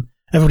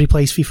 Everybody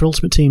plays FIFA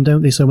Ultimate Team,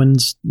 don't they? So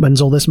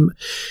when's all this?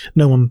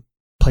 No one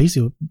plays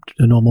the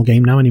normal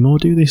game now anymore,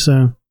 do they?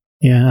 So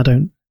yeah, I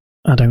don't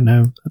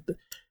know.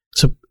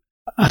 So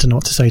I don't know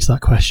what to say to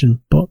that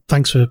question. But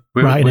thanks for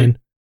writing in.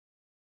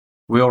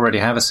 We already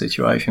have a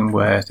situation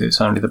where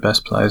it's only the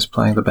best players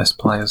playing the best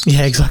players.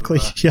 Yeah, exactly.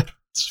 Yeah,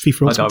 it's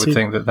FIFA Ultimate I would Team.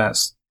 think that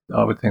that's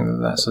I would think that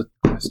that's a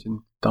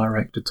question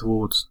directed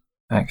towards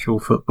actual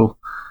football.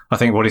 I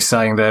think what he's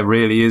saying there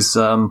really is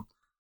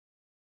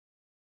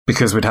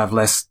because we'd have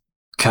less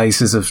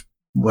cases of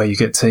where you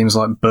get teams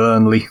like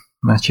Burnley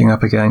matching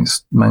up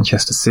against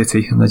Manchester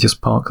City and they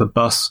just park the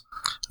bus.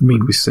 I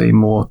mean, we see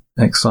more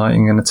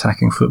exciting and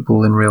attacking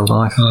football in real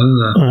life.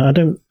 I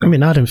don't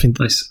think.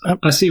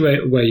 I see where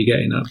you're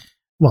getting at.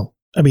 Well,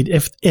 I mean,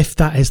 if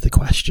that is the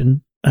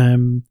question,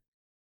 then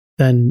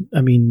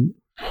I mean,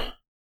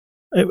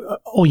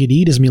 all you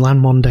need is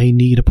Milan one day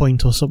need a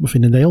point or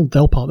something, and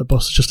they'll park the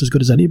bus just as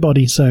good as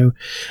anybody. So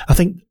I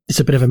think it's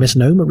a bit of a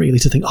misnomer, really,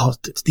 to think,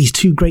 these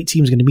two great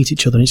teams are going to meet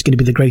each other, and it's going to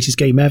be the greatest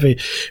game ever.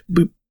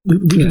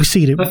 We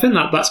see it. I think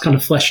that's kind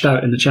of fleshed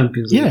out in the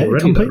Champions League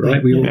already, though,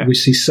 right? We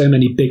see so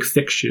many big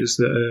fixtures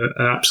that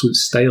are absolute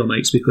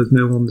stalemates because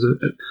no one's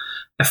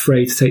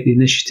afraid to take the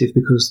initiative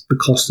because the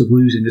cost of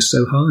losing is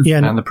so high. Yeah,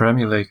 and the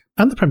Premier League.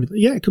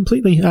 Yeah,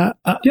 completely.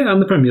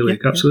 And the Premier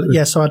League, absolutely.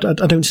 Yeah, so I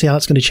don't see how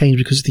that's going to change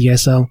because of the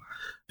ESL.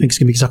 I think it's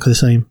going to be exactly the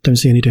same. Don't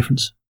see any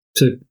difference.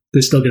 So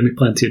there's still going to be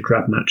plenty of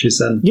crab matches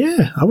then?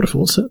 Yeah, I would have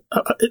thought so.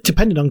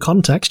 Depending on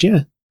context,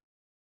 yeah.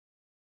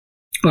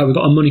 Right, we've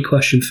got a money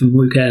question from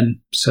Luke M.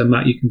 So,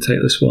 Matt, you can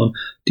take this one.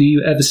 Do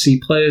you ever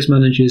see players,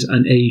 managers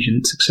and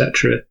agents,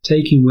 etc.,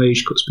 taking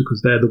wage cuts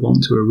because they're the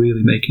ones who are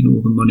really making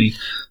all the money?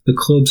 The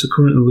clubs are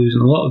currently losing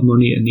a lot of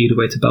money and need a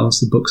way to balance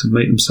the books and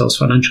make themselves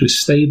financially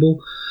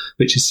stable,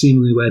 which is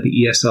seemingly where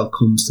the ESL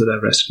comes to their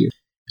rescue.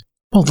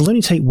 Well, they'll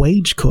only take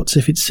wage cuts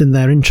if it's in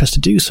their interest to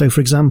do so. For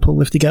example,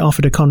 if they get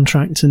offered a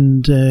contract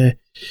and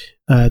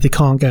they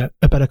can't get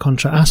a better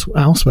contract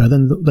elsewhere,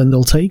 then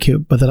they'll take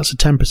it, whether that's a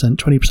 10%,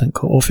 20%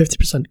 cut or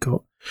 50%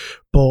 cut.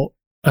 But,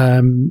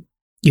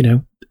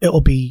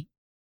 it'll be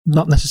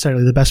not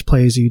necessarily the best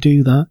players who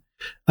do that.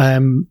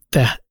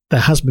 There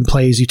has been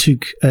players who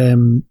took,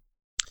 they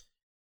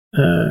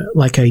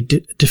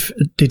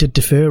did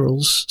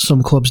deferrals.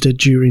 Some clubs did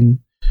during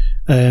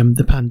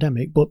the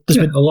pandemic, but there's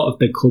been a lot of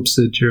big clubs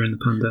did during the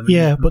pandemic.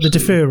 Yeah, but the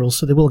deferrals,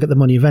 so they will get the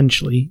money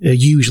eventually.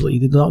 Usually,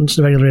 they're not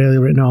very rarely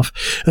written off.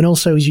 And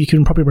also, as you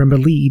can probably remember,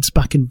 Leeds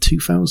back in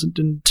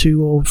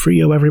 2002 or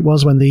 3 or whatever it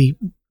was when it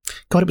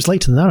was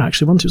later than that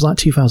actually. Once it was like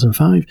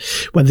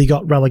 2005 when they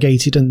got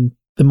relegated and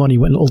the money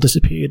all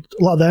disappeared.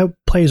 A lot of their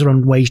players are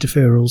on wage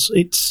deferrals.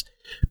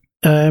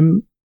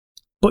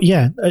 But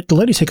yeah,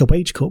 they'll only take a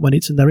wage cut when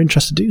it's in their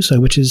interest to do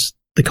so, which is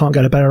they can't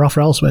get a better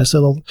offer elsewhere,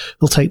 so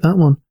they'll take that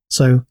one.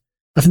 So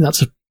I think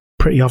that's a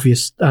pretty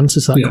obvious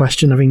answer to that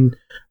question. I mean,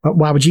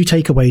 why would you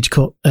take a wage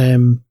cut,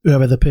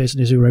 whoever the person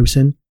is who wrote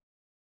in?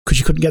 Because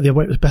you couldn't get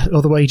the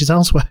other wages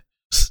elsewhere.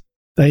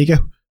 There you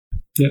go.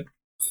 Yeah,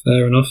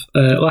 fair enough.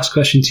 Last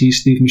question to you,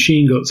 Steve.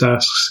 Machine Guts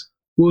asks,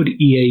 would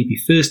EA be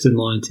first in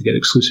line to get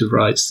exclusive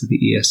rights to the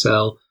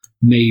ESL?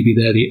 Maybe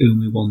they're the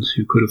only ones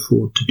who could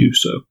afford to do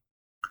so.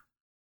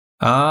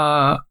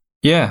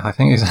 Yeah, I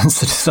think he's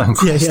answered his own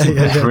question.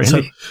 Really.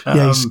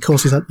 So, of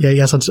course, he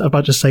has answered. I'm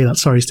about to say that.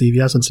 Sorry, Steve.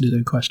 He has answered his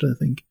own question, I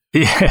think.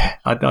 Yeah,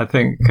 I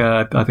think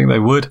they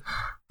would,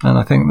 and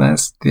I think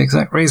that's the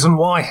exact reason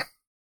why.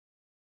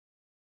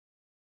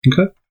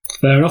 Okay,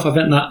 fair enough. I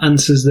think that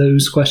answers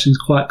those questions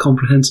quite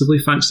comprehensively.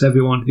 Thanks to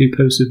everyone who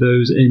posted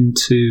those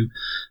into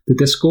the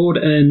Discord.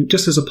 And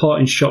just as a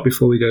parting shot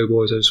before we go,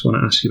 boys, I just want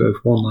to ask you both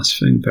one last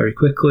thing very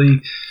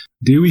quickly.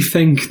 Do we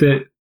think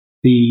that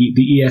the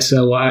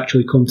ESL will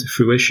actually come to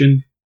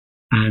fruition,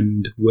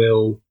 and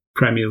will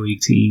Premier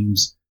League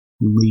teams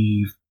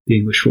leave the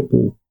English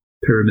football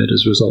pyramid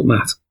as a result,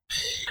 Matt?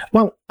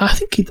 Well, I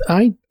think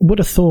I would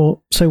have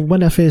thought, so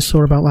when I first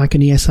saw about like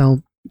an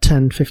ESL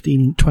 10,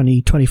 15,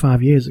 20,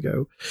 25 years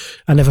ago,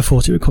 I never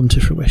thought it would come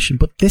to fruition.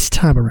 But this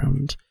time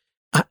around,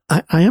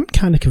 I am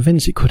kind of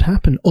convinced it could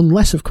happen,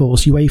 unless, of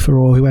course, UEFA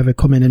or whoever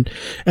come in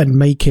and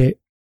make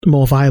it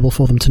more viable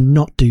for them to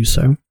not do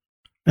so.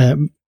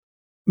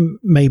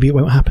 Maybe it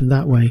won't happen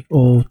that way,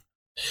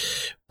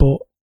 but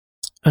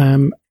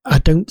I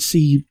don't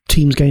see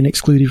teams getting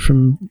excluded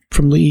from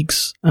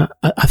leagues.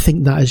 I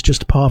think that is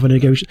just part of a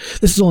negotiation.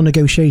 This is all a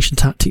negotiation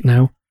tactic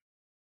now.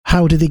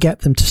 How do they get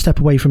them to step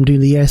away from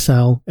doing the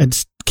ESL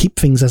and keep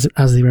things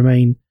as they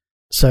remain?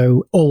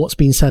 So all what's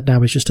being said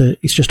now is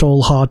it's just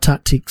all hard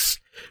tactics.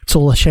 It's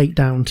all a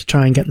shakedown to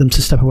try and get them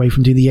to step away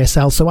from doing the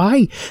ESL. So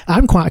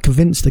I'm quite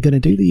convinced they're going to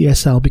do the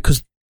ESL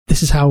because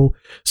this is how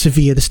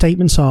severe the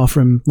statements are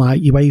from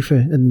like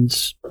UEFA and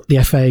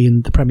the FA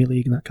and the Premier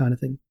League and that kind of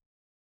thing.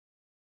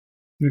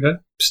 Okay.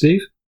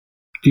 Steve,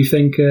 do you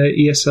think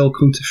ESL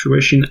come to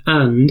fruition?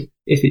 And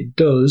if it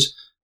does,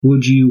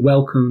 would you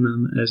welcome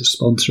them as a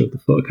sponsor of the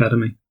Foot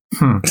Academy?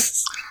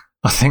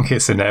 I think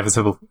it's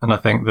inevitable, and I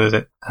think that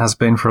it has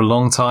been for a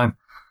long time.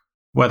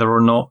 Whether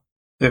or not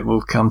it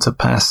will come to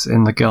pass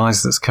in the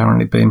guise that's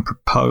currently being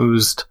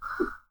proposed,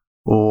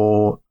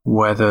 or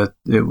whether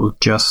it will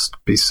just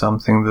be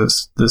something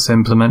that's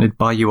implemented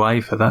by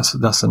UEFA,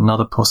 that's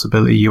another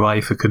possibility.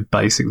 UEFA could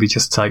basically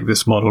just take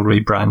this model,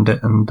 rebrand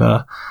it,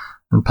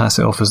 and pass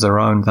it off as their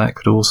own. That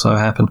could also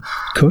happen.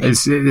 Cool.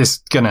 It's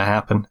going to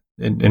happen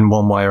in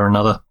one way or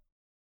another.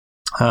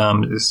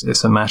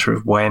 It's a matter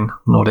of when,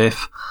 not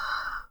if.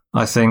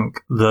 I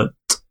think that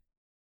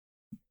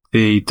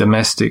the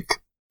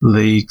domestic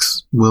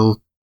leagues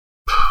will,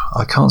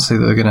 I can't see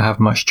that they're going to have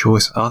much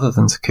choice other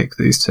than to kick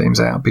these teams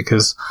out,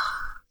 because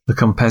the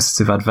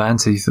competitive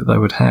advantage that they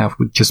would have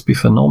would just be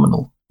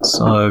phenomenal.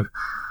 So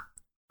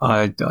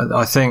I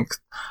think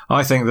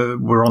that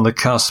we're on the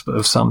cusp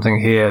of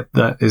something here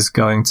that is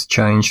going to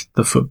change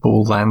the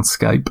football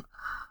landscape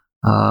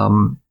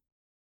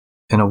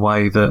in a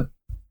way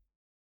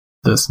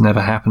that's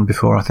never happened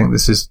before. I think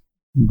this is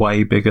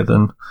way bigger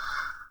than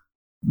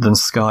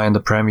Sky and the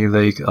Premier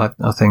League.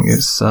 I think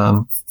it's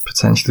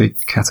potentially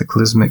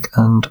cataclysmic,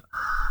 and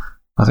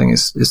I think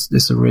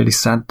it's a really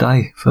sad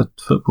day for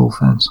football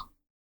fans.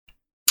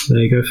 There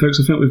you go, folks.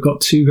 I think we've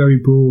got two very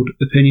broad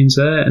opinions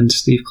there, and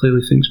Steve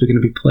clearly thinks we're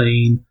going to be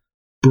playing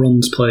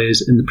bronze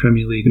players in the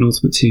Premier League and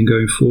Ultimate Team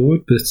going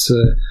forward, but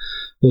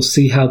we'll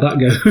see how that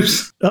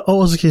goes. All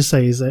I was going to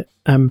say is that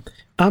I'm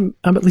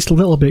at least a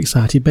little bit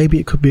excited. Maybe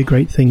it could be a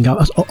great thing.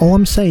 All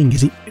I'm saying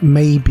is it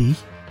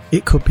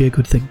could be a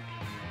good thing.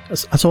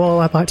 That's all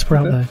I'd like to put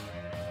out there.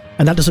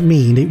 And that doesn't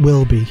mean it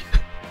will be.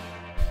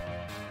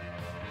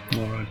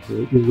 All right,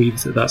 we'll leave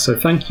it at that. So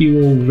thank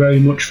you all very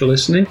much for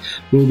listening.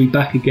 We'll be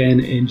back again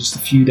in just a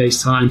few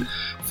days' time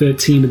for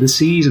Team of the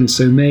Season.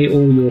 So may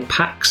all your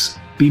packs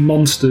be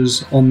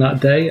monsters on that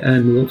day,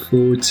 and we look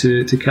forward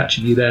to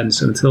catching you then.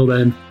 So until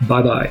then,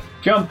 bye-bye.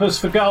 Jumpers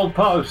for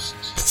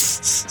goalposts.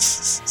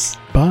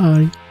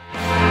 Bye.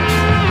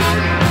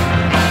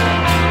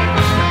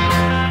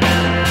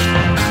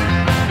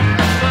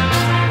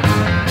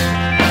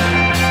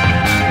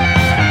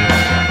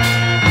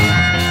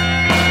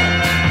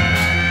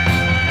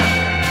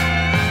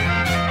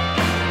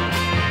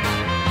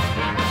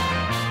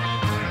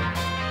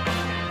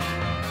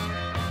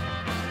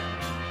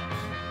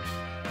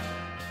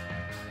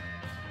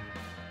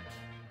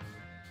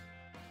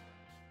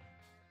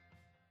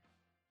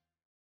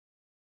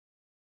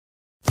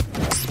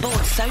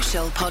 Sports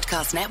Social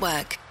Podcast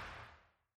Network.